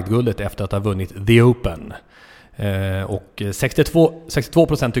vinna bragdguldet efter att ha vunnit The Open? Och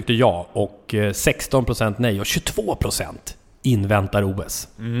 62% tyckte ja, och 16% nej, och 22% inväntar OS.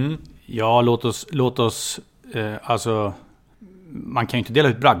 Ja, låt oss alltså... Man kan ju inte dela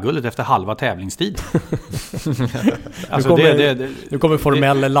ut bragdguldet efter halva tävlingstid. Alltså nu kommer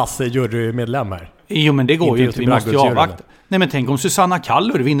formell Lasse jurymedlem här. Jo, men det går ju inte. Vi måste ju avvakta. Nej, men tänk om Susanna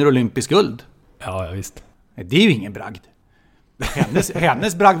Kallur vinner olympisk guld. Ja, visst. Det är ju ingen bragd.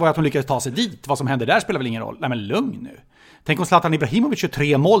 Hennes bragd var att hon lyckades ta sig dit. Vad som händer där spelar väl ingen roll. Nej, men lugn nu. Tänk om Zlatan Ibrahimovic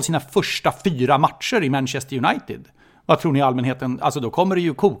 23 mål sina första 4 matcher i Manchester United. Vad tror ni allmänheten? Alltså då kommer det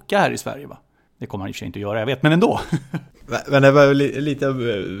ju koka här i Sverige, va? Det kommer han i och för sig inte att göra, jag vet, men ändå. Men det var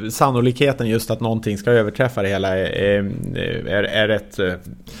lite sannolikheten just att någonting ska överträffa det hela är rätt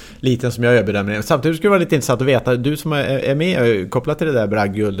liten som jag gör bedömningen. Samtidigt skulle det vara lite intressant att veta, du som är med kopplat till det där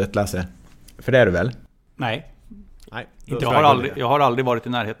bragdguldet, Lasse. För det är du väl? Nej. Jag har aldrig varit i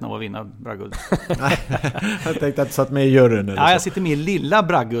närheten av att vinna bragdguld. Jag tänkte att du satt med i juryn. Eller ja, jag sitter med i lilla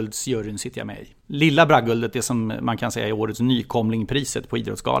bragdguldsjuryn sitter jag med i. Lilla bragdguldet är som man kan säga är årets nykomlingpriset på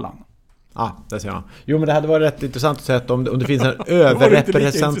Idrottsgalan. Ja, det ser jag. Jo, men det hade varit rätt intressant att se om det finns en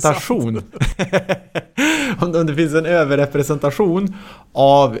överrepresentation. om det finns en överrepresentation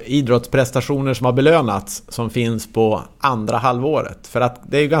av idrottsprestationer som har belönats som finns på andra halvåret. För att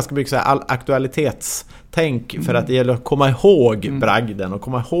det är ju ganska mycket så här aktualitetstänk för att det gäller att komma ihåg bragden och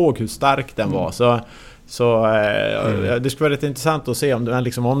komma ihåg hur stark den var. Så det skulle vara rätt intressant att se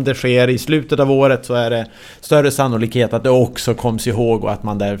om det sker i slutet av året, så är det större sannolikhet att det också koms ihåg och att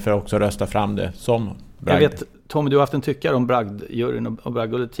man därför också röstar fram det som bragd. Jag vet, Tommy, du har haft en tyckare om bragdjuryn och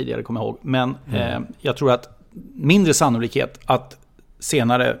bragdguldet tidigare, kommer jag ihåg. Men jag tror att mindre sannolikhet att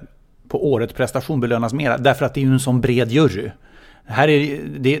senare på året prestation belönas mer, därför att det är ju en sån bred jury. Här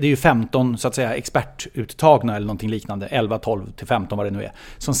det är ju 15 så att säga expertuttagna eller någonting liknande, 11, 12 till 15 vad det nu är,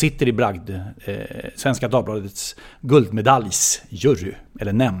 som sitter i bragd, Svenska Dagbladets guldmedaljsjury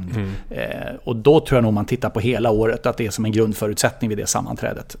eller nämnd. Och då tror jag nog man tittar på hela året att det är som en grundförutsättning vid det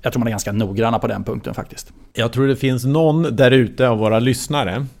sammanträdet. Jag tror man är ganska noggranna på den punkten faktiskt. Jag tror det finns någon där ute av våra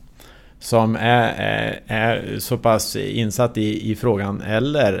lyssnare som är så pass insatt i frågan,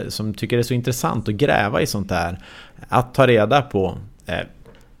 eller som tycker det är så intressant att gräva i sånt där, att ta reda på,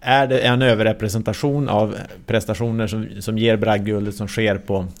 är det en överrepresentation av prestationer som ger bragdguldet som sker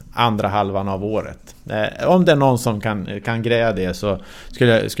på andra halvan av året. Om det är någon som kan greja det, så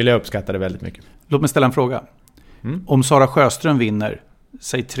skulle jag uppskatta det väldigt mycket. Låt mig ställa en fråga. Om Sara Sjöström vinner,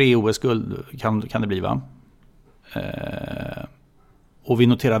 säg 3 OS-guld kan det bli, va? Och vi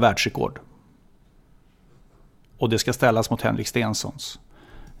noterar världsrekord. Och det ska ställas mot Henrik Stensons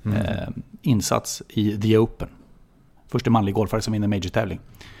insats i The Open. Första manlig golfare som vinner major-tävling.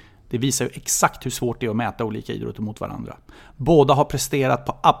 Det visar ju exakt hur svårt det är att mäta olika idrotter mot varandra. Båda har presterat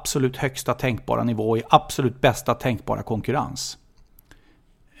på absolut högsta tänkbara nivå i absolut bästa tänkbara konkurrens.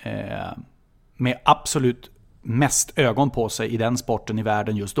 Med absolut mest ögon på sig i den sporten i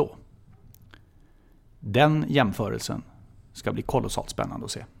världen just då. Den jämförelsen ska bli kolossalt spännande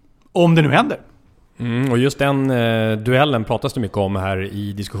att se. Om det nu händer. Och just den duellen pratas det mycket om här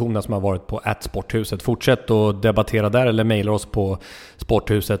i diskussionerna som har varit på @Sporthuset. Fortsätt att debattera där eller mejla oss på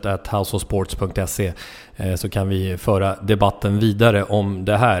sporthuset@houseofsports.se, så kan vi föra debatten vidare om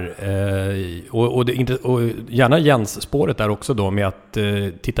det här. Och gärna Jens spåret där också då med att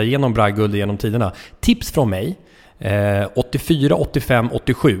titta igenom bragdguld genom tiderna. Tips från mig, 84, 85,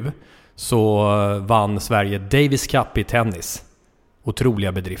 87 så vann Sverige Davis Cup i tennis.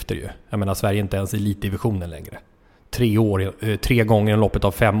 Otroliga bedrifter ju. Jag menar, Sverige är inte ens i elitdivisionen längre. 3 gånger i loppet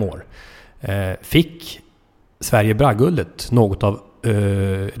av 5 år. Fick Sverige bragdguldet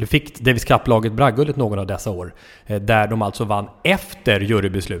eller fick Davis Cup-laget bragdguldet någon av dessa år. Där de alltså vann efter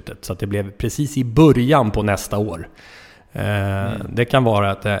jurybeslutet. Så att det blev precis i början på nästa år. Det kan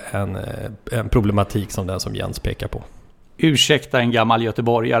vara en problematik som den som Jens pekar på. Ursäkta en gammal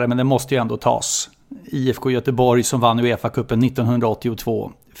göteborgare, men det måste ju ändå tas. IFK Göteborg som vann UEFA-cupen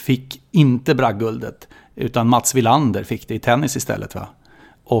 1982 fick inte bragdguldet, utan Mats Wilander fick det i tennis istället, va?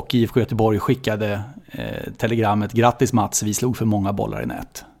 Och IFK Göteborg skickade telegrammet: grattis Mats, vi slog för många bollar i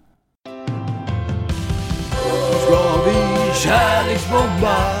nät. Nu ska vi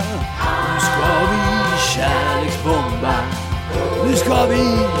kärleksbomba, nu ska vi kärleksbomba, nu ska vi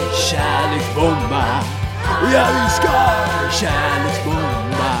kärleksbomba, ja vi ska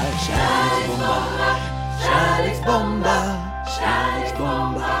kärleksbomba, kärleksbomba, kärleksbomba,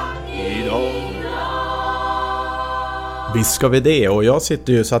 kärleksbomba idag. Visst ska vi det, och jag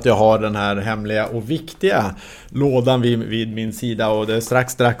sitter ju så att jag har den här hemliga och viktiga lådan vid min sida, och det är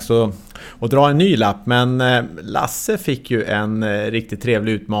strax att dra en ny lapp. Men Lasse fick ju en riktigt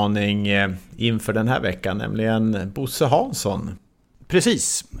trevlig utmaning inför den här veckan, nämligen Bosse Hansson.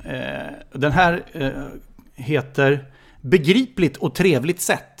 Precis, den här heter Begripligt och trevligt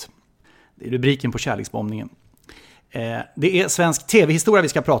sätt. Det är rubriken på kärleksbombningen. Det är svensk tv-historia vi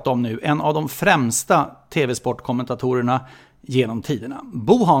ska prata om nu. En av de främsta tv-sportkommentatorerna genom tiderna.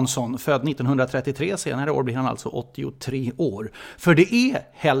 Bo Hansson, född 1933, senare år blir han alltså 83 år. För det är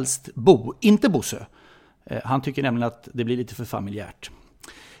helst Bo, inte Bosse. Han tycker nämligen att det blir lite för familjärt.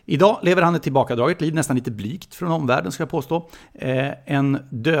 Idag lever han ett tillbakadraget liv, nästan lite blygt från omvärlden ska jag påstå. En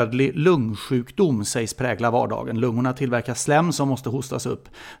dödlig lungsjukdom sägs prägla vardagen. Lungorna tillverkar slem som måste hostas upp.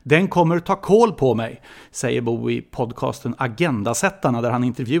 Den kommer ta kål på mig, säger Bo i podcasten Agendasättarna, där han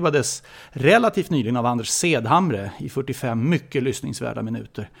intervjuades relativt nyligen av Anders Sedhamre i 45 mycket lyssningsvärda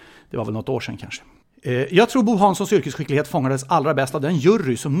minuter. Det var väl något år sedan kanske. Jag tror Bo Hanssons yrkesskicklighet fångades allra bäst av den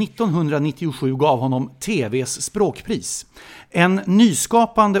jury som 1997 gav honom TV:s språkpris. En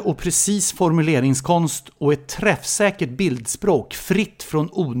nyskapande och precis formuleringskonst och ett träffsäkert bildspråk fritt från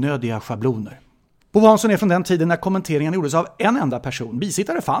onödiga schabloner. Bo Hansson är från den tiden när kommenteringen gjordes av en enda person.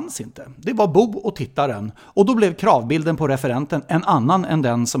 Bisittare fanns inte. Det var Bo och tittaren. Och då blev kravbilden på referenten en annan än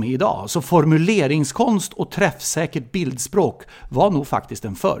den som är idag. Så formuleringskonst och träffsäkert bildspråk var nog faktiskt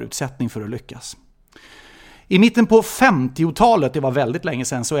en förutsättning för att lyckas. I mitten på 50-talet, det var väldigt länge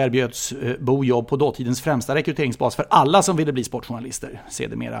sedan, så erbjöds Bo jobb på dåtidens främsta rekryteringsbas för alla som ville bli sportjournalister.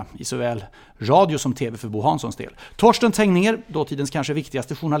 Sedermera i såväl radio som tv för Bo Hanssons del. Torsten Tegnér, dåtidens kanske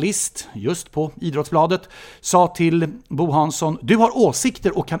viktigaste journalist just på Idrottsbladet, sa till Bo Hansson: du har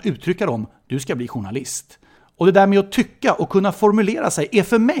åsikter och kan uttrycka dem, du ska bli journalist. Och det där med att tycka och kunna formulera sig är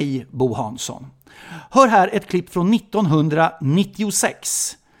för mig Bo Hansson. Hör här ett klipp från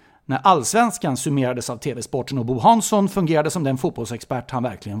 1996 när Allsvenskan summerades av TV-sporten och Bo Hansson fungerade som den fotbollsexpert han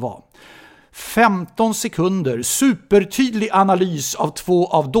verkligen var. 15 sekunder, supertydlig analys av två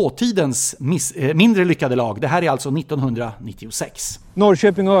av dåtidens mindre lyckade lag. Det här är alltså 1996.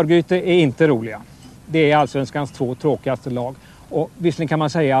 Norrköping och Örgryte är inte roliga. Det är Allsvenskans 2 tråkigaste lag. Och visserligen kan man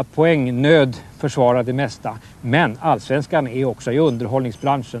säga att poängnöd försvarar det mesta. Men Allsvenskan är också i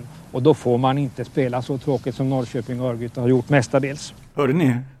underhållningsbranschen. Och då får man inte spela så tråkigt som Norrköping och Örgryte har gjort mestadels. Hörde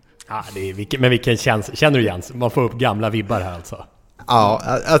ni? Ja, men vilken känner du Jens? Man får upp gamla vibbar här alltså. Ja,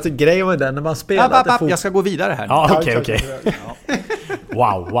 alltså grejen var den när man spelade jag ska gå vidare här. Ja, okej.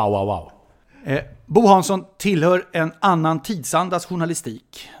 Wow. Bo Hansson tillhör en annan tidsandas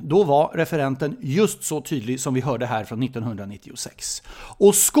journalistik. Då var referenten just så tydlig som vi hörde här från 1996.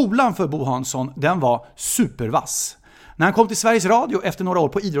 Och skolan för Bo Hansson, den var supervass. När han kom till Sveriges Radio efter några år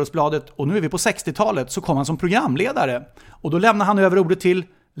på Idrottsbladet, och nu är vi på 60-talet, så kom han som programledare. Och då lämnade han över ordet till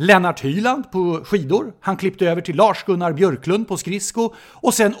Lennart Hyland på skidor. Han klippte över till Lars-Gunnar Björklund på skridsko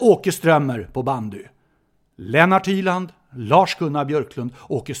och sen Åke Strömmer på bandy. Lennart Hyland, Lars-Gunnar Björklund,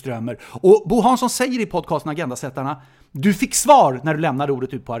 Åke Strömmer. Och Bo Hansson säger i podcasten Agendasättarna: du fick svar när du lämnade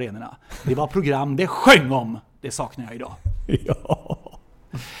ordet ut på arenorna. Det var program det sjöng om. Det saknar jag idag. Ja.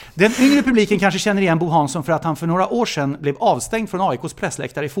 Den yngre publiken kanske känner igen Bo Hansson för att han för några år sedan blev avstängd från AIKs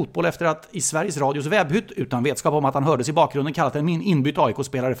pressläktare i fotboll efter att i Sveriges Radios webbhytt, utan vetskap om att han hördes i bakgrunden, kallat en inbytt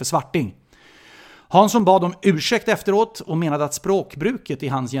AIK-spelare för svarting. Hansson bad om ursäkt efteråt och menade att språkbruket i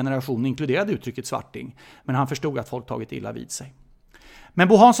hans generation inkluderade uttrycket svarting, men han förstod att folk tagit illa vid sig. Men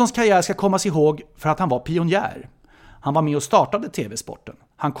Bo Hanssons karriär ska kommas ihåg för att han var pionjär. Han var med och startade TV-sporten.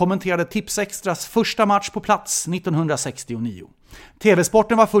 Han kommenterade Tipsextras första match på plats 1969.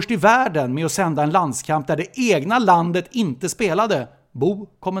 TV-sporten var först i världen med att sända en landskamp där det egna landet inte spelade. Bo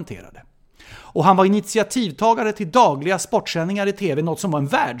kommenterade. Och han var initiativtagare till dagliga sportsändningar i TV, något som var en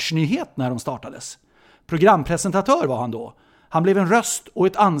världsnyhet när de startades. Programpresentatör var han då. Han blev en röst och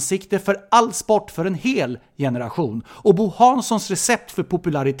ett ansikte för all sport för en hel generation. Och Bo Hanssons recept för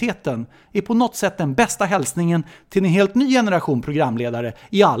populariteten är på något sätt den bästa hälsningen till en helt ny generation programledare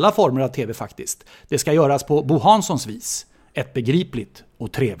i alla former av TV faktiskt. Det ska göras på Bo Hanssons vis. Ett begripligt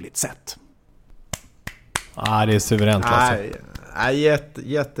och trevligt sätt. Ja, det är suveränt alltså.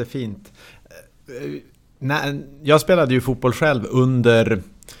 Jättefint. Jag spelade ju fotboll själv under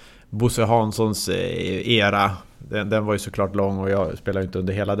Bosse Hanssons era. Den var ju såklart lång och jag spelade inte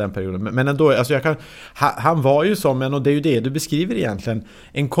under hela den perioden. Men ändå, alltså han var ju som och det är ju det du beskriver egentligen,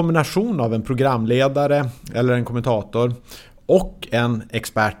 en kombination av en programledare eller en kommentator och en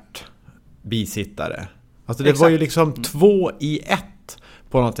expert bisittare. Alltså det var ju liksom 2 i 1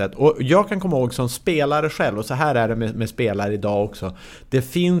 på något sätt. Och jag kan komma ihåg som spelare själv, och så här är det med spelare idag också. Det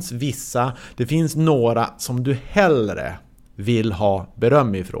finns några som du hellre vill ha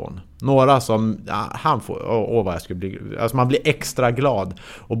beröm ifrån. Några som han får, vad jag skulle bli, alltså man blir extra glad.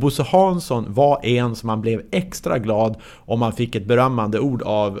 Och Bosse Hansson var en som man blev extra glad om man fick ett berömmande ord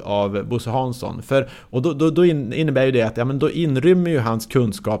av Bosse Hansson. Och då innebär ju det att då inrymmer ju hans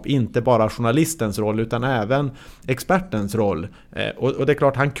kunskap inte bara journalistens roll utan även expertens roll. Och det är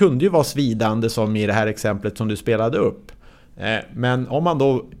klart, han kunde ju vara svidande som i det här exemplet som du spelade upp. Men om man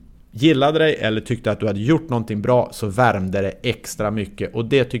då gillade dig eller tyckte att du hade gjort någonting bra, så värmde det extra mycket. Och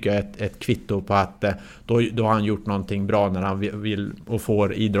det tycker jag är ett kvitto på att då har han gjort någonting bra när han vill och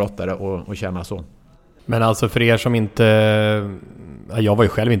får idrottare och känna så. Men alltså för er som inte... Jag var ju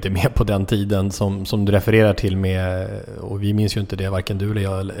själv inte med på den tiden som du refererar till med, och vi minns ju inte det, varken du eller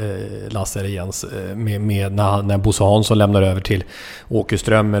jag, Lasse eller Jens, med när Bosse Hansson lämnar över till Åke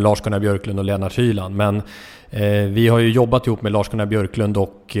Ström, Lars-Gunnar Björklund och Lennart Hyland. Men vi har ju jobbat ihop med Lars-Gunnar Björklund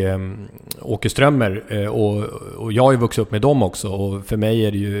och Åke Strömmer, och jag har ju vuxit upp med dem också, och för mig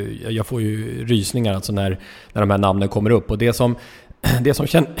är det ju, jag får ju rysningar alltså när de här namnen kommer upp. Och det som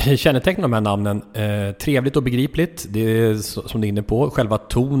kännetecknar de här namnen, trevligt och begripligt, det är som du är inne på, själva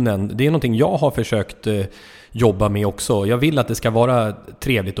tonen, det är någonting jag har försökt jobba med också. Jag vill att det ska vara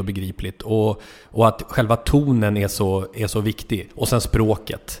trevligt och begripligt, och att själva tonen är så viktig, och sen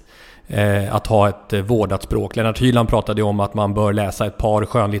språket. att ha ett vårdat språk. Lennart Hyland pratade om att man bör läsa ett par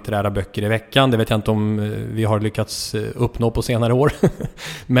skönlitterära böcker i veckan. Det vet jag inte om vi har lyckats uppnå på senare år.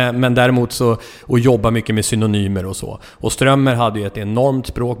 men däremot så och jobba mycket med synonymer och så. Och Strömmer hade ju ett enormt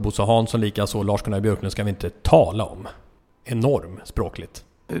språk, Bosse Hansson lika så, Lars-Gunnar Björklund ska vi inte tala om. Enorm språkligt.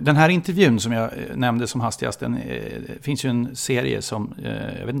 Den här intervjun som jag nämnde som hastigast, det finns ju en serie som,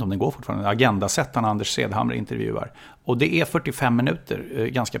 jag vet inte om den går fortfarande, Agendasättaren Anders Sedhammer intervjuar. Och det är 45 minuter,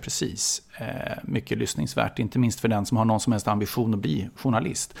 ganska precis. Mycket lyssningsvärt, inte minst för den som har någon som helst ambition att bli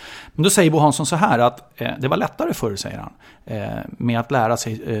journalist. Men då säger Bo Hansson så här att det var lättare förr, säger han, med att lära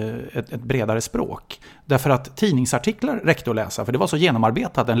sig ett bredare språk. Därför att tidningsartiklar räckte att läsa, för det var så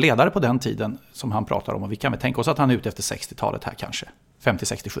genomarbetat. En ledare på den tiden som han pratar om, och vi kan väl tänka oss att han är ute efter 60-talet här kanske. 50,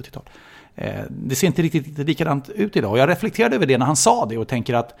 60, 70-tal. Det ser inte riktigt likadant ut idag. Och jag reflekterade över det när han sa det och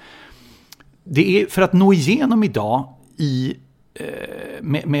tänker att det är för att nå igenom idag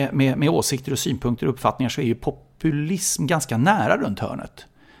med åsikter och synpunkter och uppfattningar, så är ju populism ganska nära runt hörnet.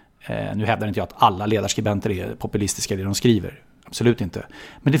 Nu hävdar inte jag att alla ledarskribenter är populistiska i det de skriver. Absolut inte.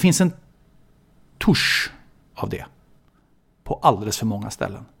 Men det finns en tusch av det på alldeles för många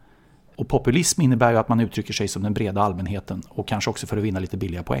ställen. Och populism innebär ju att man uttrycker sig som den breda allmänheten och kanske också för att vinna lite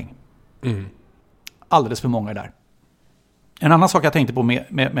billiga poäng. Mm. Alldeles för många är där. En annan sak jag tänkte på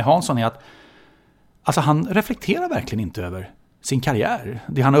med Hansson är att alltså han reflekterar verkligen inte över sin karriär,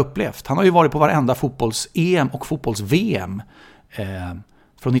 det han har upplevt. Han har ju varit på varenda fotbolls-EM och fotbolls-VM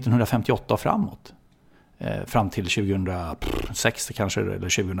från 1958 och framåt. Fram till 2006 kanske,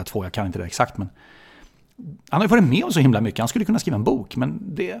 eller 2002, jag kan inte det exakt. Men han har ju varit med om så himla mycket. Han skulle kunna skriva en bok, men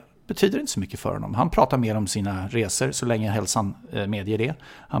det betyder inte så mycket för honom. Han pratar mer om sina resor så länge hälsan medger det.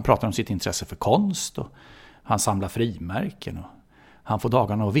 Han pratar om sitt intresse för konst och han samlar frimärken och han får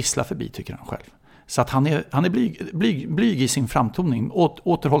dagarna att vissla förbi, tycker han själv. Så att han är blyg i sin framtoning,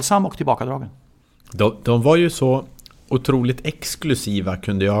 återhållsam och tillbakadragen. De var ju så otroligt exklusiva,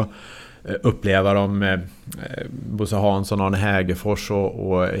 kunde jag uppleva dem, Bosse Hansson, Arne Hägerfors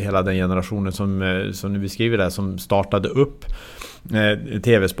och hela den generationen som ni beskriver där, som startade upp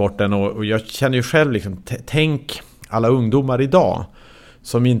tv-sporten. Och jag känner ju själv liksom, tänk alla ungdomar idag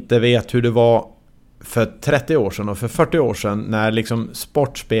som inte vet hur det var för 30 år sedan och för 40 år sedan, när liksom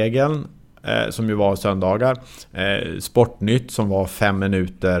Sportspegeln, som ju var söndagar, Sportnytt som var 5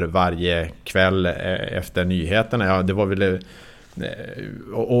 minuter varje kväll efter nyheterna, ja, det var väl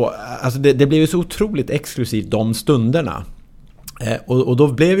och alltså det blev ju så otroligt exklusivt de stunderna. Och då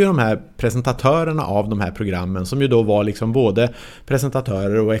blev ju de här presentatörerna av de här programmen, som ju då var liksom både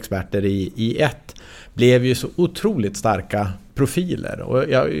presentatörer och experter i ett, blev ju så otroligt starka profiler. Och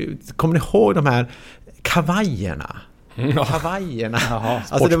jag kommer ihåg de här kavajerna. Jaha,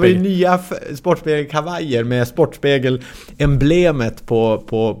 alltså det var ju nya Sportspegel-kavajer med Sportspegel-emblemet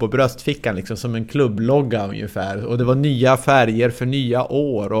på bröstfickan liksom, som en klubblogga ungefär. Och det var nya färger för nya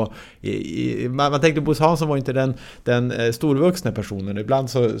år. Och man tänkte Bosse Hansson var inte den storvuxna personen. Ibland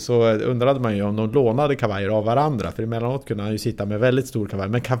så undrade man ju om de lånade kavajer av varandra. För emellanåt kunde han ju sitta med väldigt stor kavaj.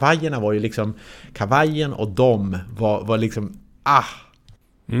 Men kavajerna var ju liksom, kavajen och de var liksom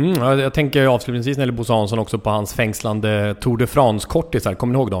jag tänker avslutningsvis när det gäller Bosse Hansson också på hans fängslande Tour de France-kortisar.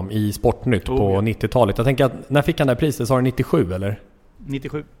 Kommer ni ihåg dem i Sportnytt på 90-talet? Jag tänker att, när fick han det här priset? Sa det 97 eller?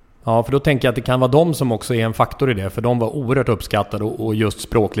 97. Ja, för då tänker jag att det kan vara de som också är en faktor i det. För de var oerhört uppskattade och just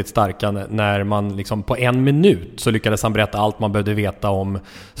språkligt starka när man liksom på 1 minut så lyckades han berätta allt man behövde veta om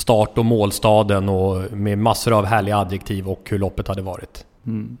start- och målstaden och med massor av härliga adjektiv och hur loppet hade varit.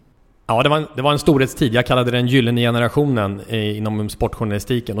 Mm. Ja, det var en storhetstid. Jag kallade den gyllene generationen inom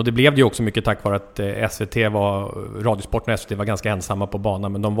sportjournalistiken. Och det blev ju också mycket tack vare att Radiosporten och SVT var ganska ensamma på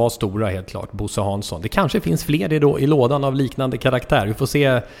banan. Men de var stora, helt klart. Bosse Hansson. Det kanske finns fler i lådan av liknande karaktär. Vi får se.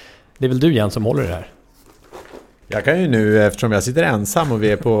 Det är väl du, Jens, som håller det här. Jag kan ju nu, eftersom jag sitter ensam och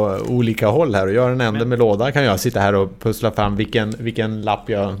vi är på olika håll här och gör en ände med lådan, kan jag sitta här och pussla fram vilken lapp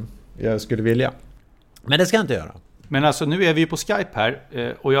jag skulle vilja. Men det ska jag inte göra. Men alltså nu är vi ju på Skype här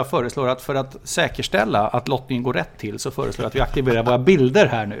och jag föreslår att för att säkerställa att lottningen går rätt till, så föreslår jag att vi aktiverar våra bilder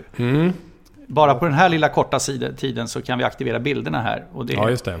här nu. Mm. Bara på den här lilla korta tiden så kan vi aktivera bilderna här. Och det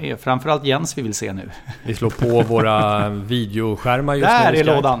är framförallt Jens vi vill se nu. Vi slår på våra videoskärmar just där nu.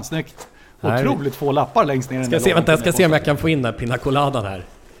 Där är lådan, snyggt. Otroligt få lappar längst ner. Jag ska se om jag kan få in den pina coladan här.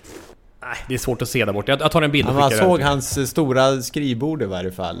 Nej, det är svårt att se där bort. Jag tar en bild och man såg hans stora skrivbord i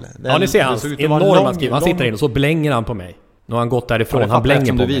varje fall. Ja, ni ser hans enorma skrivbord. Han sitter in och så blänger han på mig. Nu har han gått därifrån. Han blänger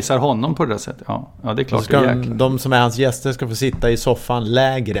på mig. Du visar honom på det sättet. Ja, det är klart. De som är hans gäster ska få sitta i soffan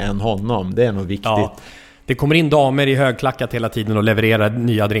lägre än honom. Det är nog viktigt. Ja, det kommer in damer i högklackat hela tiden och levererar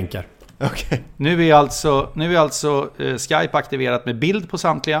nya drinkar. Okay. Nu är alltså Skype aktiverat med bild på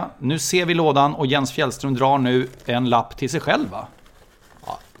samtliga. Nu ser vi lådan och Jens Fjällström drar nu en lapp till sig själv, va?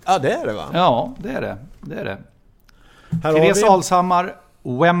 Ja, det är det, va? Ja, det är det. Här Therese Alshammar,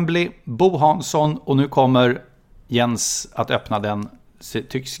 Wembley, Bo Hansson, och nu kommer Jens att öppna den.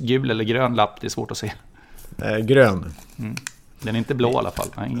 Tycks gul eller grön lapp, det är svårt att se. Grön. Den är inte blå i alla fall.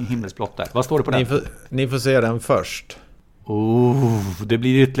 Nej, ingen himmelsblått där. Vad står det på den? Ni får se den först. Det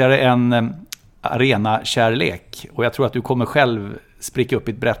blir ytterligare en arena-kärlek. Och jag tror att du kommer själv spricka upp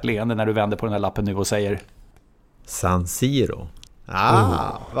i ett brett leende när du vänder på den här lappen nu och säger San Siro.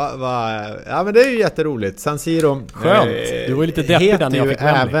 Ja, men det är ju jätteroligt. San Siro. Skönt. Du var ju lite deppig där när jag fick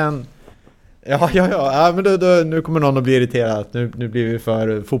även. Ja, men då, nu kommer någon att bli irriterad. Nu blir vi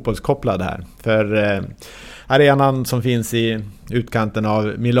för fotbollskopplade här. För arenan som finns i utkanten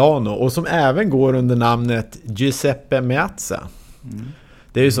av Milano och som även går under namnet Giuseppe Meazza.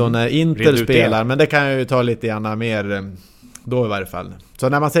 Det är ju så när Inter spelar, men det kan jag ju ta lite grann mer då i varje fall. Så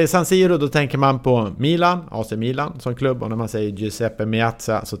när man säger San Siro, då tänker man på Milan, AC Milan som klubb, och när man säger Giuseppe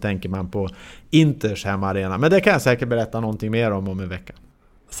Meazza så tänker man på Inters hemmaarena. Men det kan jag säkert berätta någonting mer om en vecka.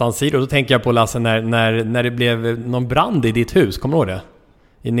 San Siro, då tänker jag på Lasse när det blev någon brand i ditt hus, kommer du ihåg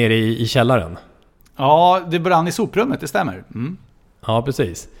det? Nere i källaren. Ja, det brann i soprummet, det stämmer. Ja,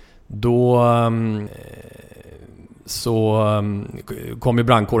 precis. Då så kom ju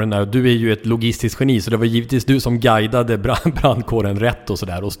brandkåren där, och du är ju ett logistiskt geni, så det var givetvis du som guidade brandkåren rätt och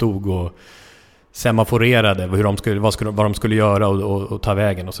sådär, och stod och semaforerade vad de skulle göra och ta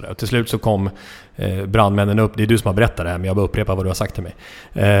vägen och sådär. Till slut så kom brandmännen upp, det är du som har berättat det här, men jag bara upprepar vad du har sagt till mig.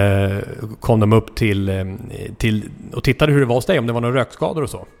 Kom de upp till och tittade hur det var hos dig, om det var några rökskador och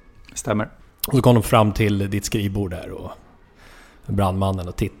så. Stämmer. Och så kom de fram till ditt skrivbord där, och brandmannen,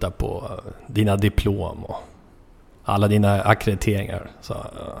 och tittade på dina diplom och alla dina akkrediteringar. Så,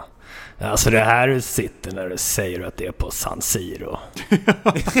 alltså det här du sitter när du säger att det är på San Siro.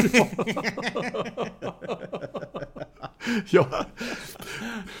 Ja.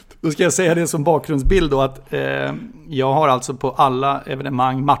 Då ska jag säga det som bakgrundsbild då, att jag har alltså på alla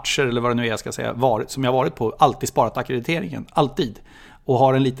evenemang, matcher eller vad det nu är jag ska säga, som jag varit på, alltid sparat akkrediteringen. Alltid. Och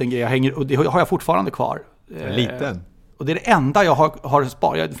har en liten grej och det har jag fortfarande kvar. En liten? Och det är det enda jag har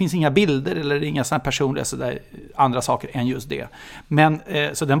sparat. Det finns inga bilder eller inga sådana personliga andra saker än just det. Men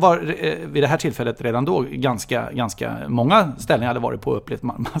så den var vid det här tillfället redan då ganska många ställen jag hade varit på och upplevt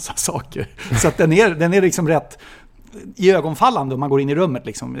massa saker. Så att den är liksom rätt i ögonfallande om man går in i rummet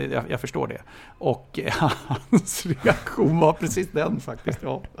liksom. Jag förstår det. Och hans reaktion var precis den faktiskt.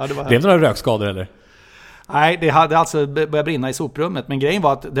 Ja, det var blev det några rökskador eller? Nej, det hade alltså börjat brinna i soprummet. Men grejen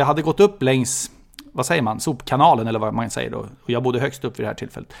var att det hade gått upp längs, vad säger man, sopkanalen eller vad man säger då. Och jag bodde högst upp vid det här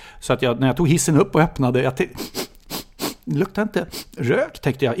tillfället. Så att när jag tog hissen upp och öppnade, det luktade inte rök,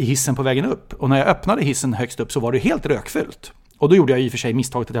 tänkte jag, i hissen på vägen upp. Och när jag öppnade hissen högst upp så var det helt rökfyllt. Och då gjorde jag i och för sig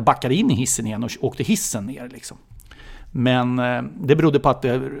misstaget att jag backade in i hissen igen och åkte hissen ner liksom. Men det berodde på att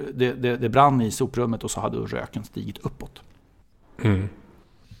det brann i soprummet och så hade röken stigit uppåt.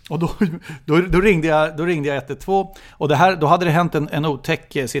 Och då ringde jag 112 och då hade det hänt en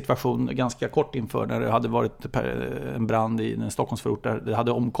otäck situation ganska kort inför, när det hade varit en brand i en Stockholmsförort där det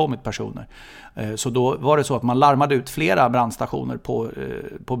hade omkommit personer. Så då var det så att man larmade ut flera brandstationer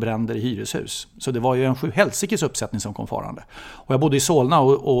på bränder i hyreshus. Så det var ju en sjuhelsikes uppsättning som kom farande. Och jag bodde i Solna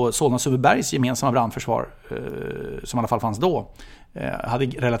och Solna-Sundbybergs gemensamma brandförsvar, som i alla fall fanns då, hade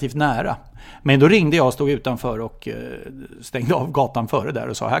relativt nära. Men då ringde jag och stod utanför och stängde av gatan före där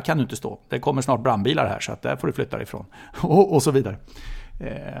och sa, här kan du inte stå. Det kommer snart brandbilar här så att där får du flytta ifrån. Och så vidare.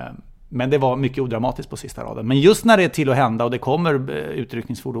 Men det var mycket odramatiskt på sista raden. Men just när det är till att hända och det kommer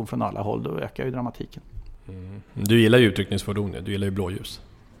utryckningsfordon från alla håll, då ökar ju dramatiken. Du gillar ju utryckningsfordon, du gillar ju blåljus.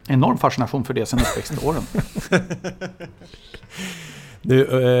 Enorm fascination för det sen uppväxtåren. Nu,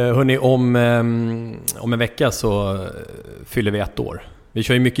 hörni, om en vecka så fyller vi 1 år. Vi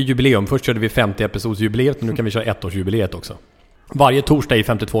kör ju mycket jubileum. Först körde vi 50 episodsjubileet, men nu kan vi köra 1-årsjubileet också. Varje torsdag i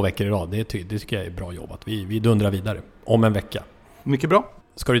 52 veckor i rad. Det tycker jag är bra jobbat. Vi dundrar vidare om en vecka. Mycket bra.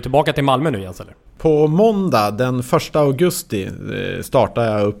 Ska du tillbaka till Malmö nu, Jens, eller? På måndag den 1 augusti startar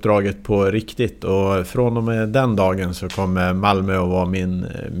jag uppdraget på riktigt. Och från och med den dagen så kommer Malmö att vara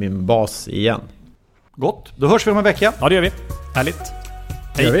min bas igen. Gott, då hörs vi om en vecka. Ja, det gör vi. Härligt.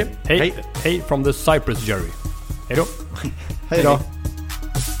 Hej. Hej from the Cyprus jury. Hej då. Hej då.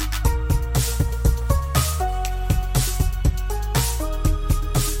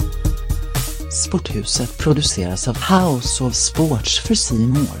 Sporthuset produceras av House of Sports för C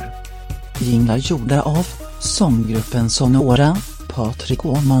More. Jinglar gjorda av sånggruppen Sonora, Patrik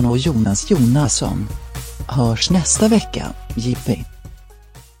Åhman och Jonas Jonasson. Hörs nästa vecka, Jippi.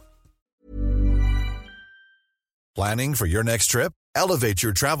 Planning for your next trip? Elevate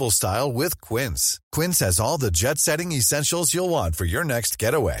your travel style with Quince. Quince has all the jet-setting essentials you'll want for your next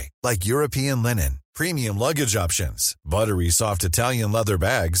getaway, like European linen, premium luggage options, buttery soft Italian leather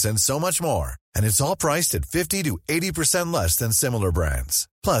bags, and so much more. And it's all priced at 50 to 80% less than similar brands.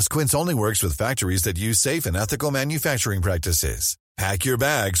 Plus, Quince only works with factories that use safe and ethical manufacturing practices. Pack your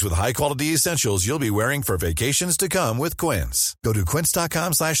bags with high-quality essentials you'll be wearing for vacations to come with Quince. Go to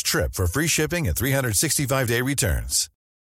quince.com/trip for free shipping and 365-day returns.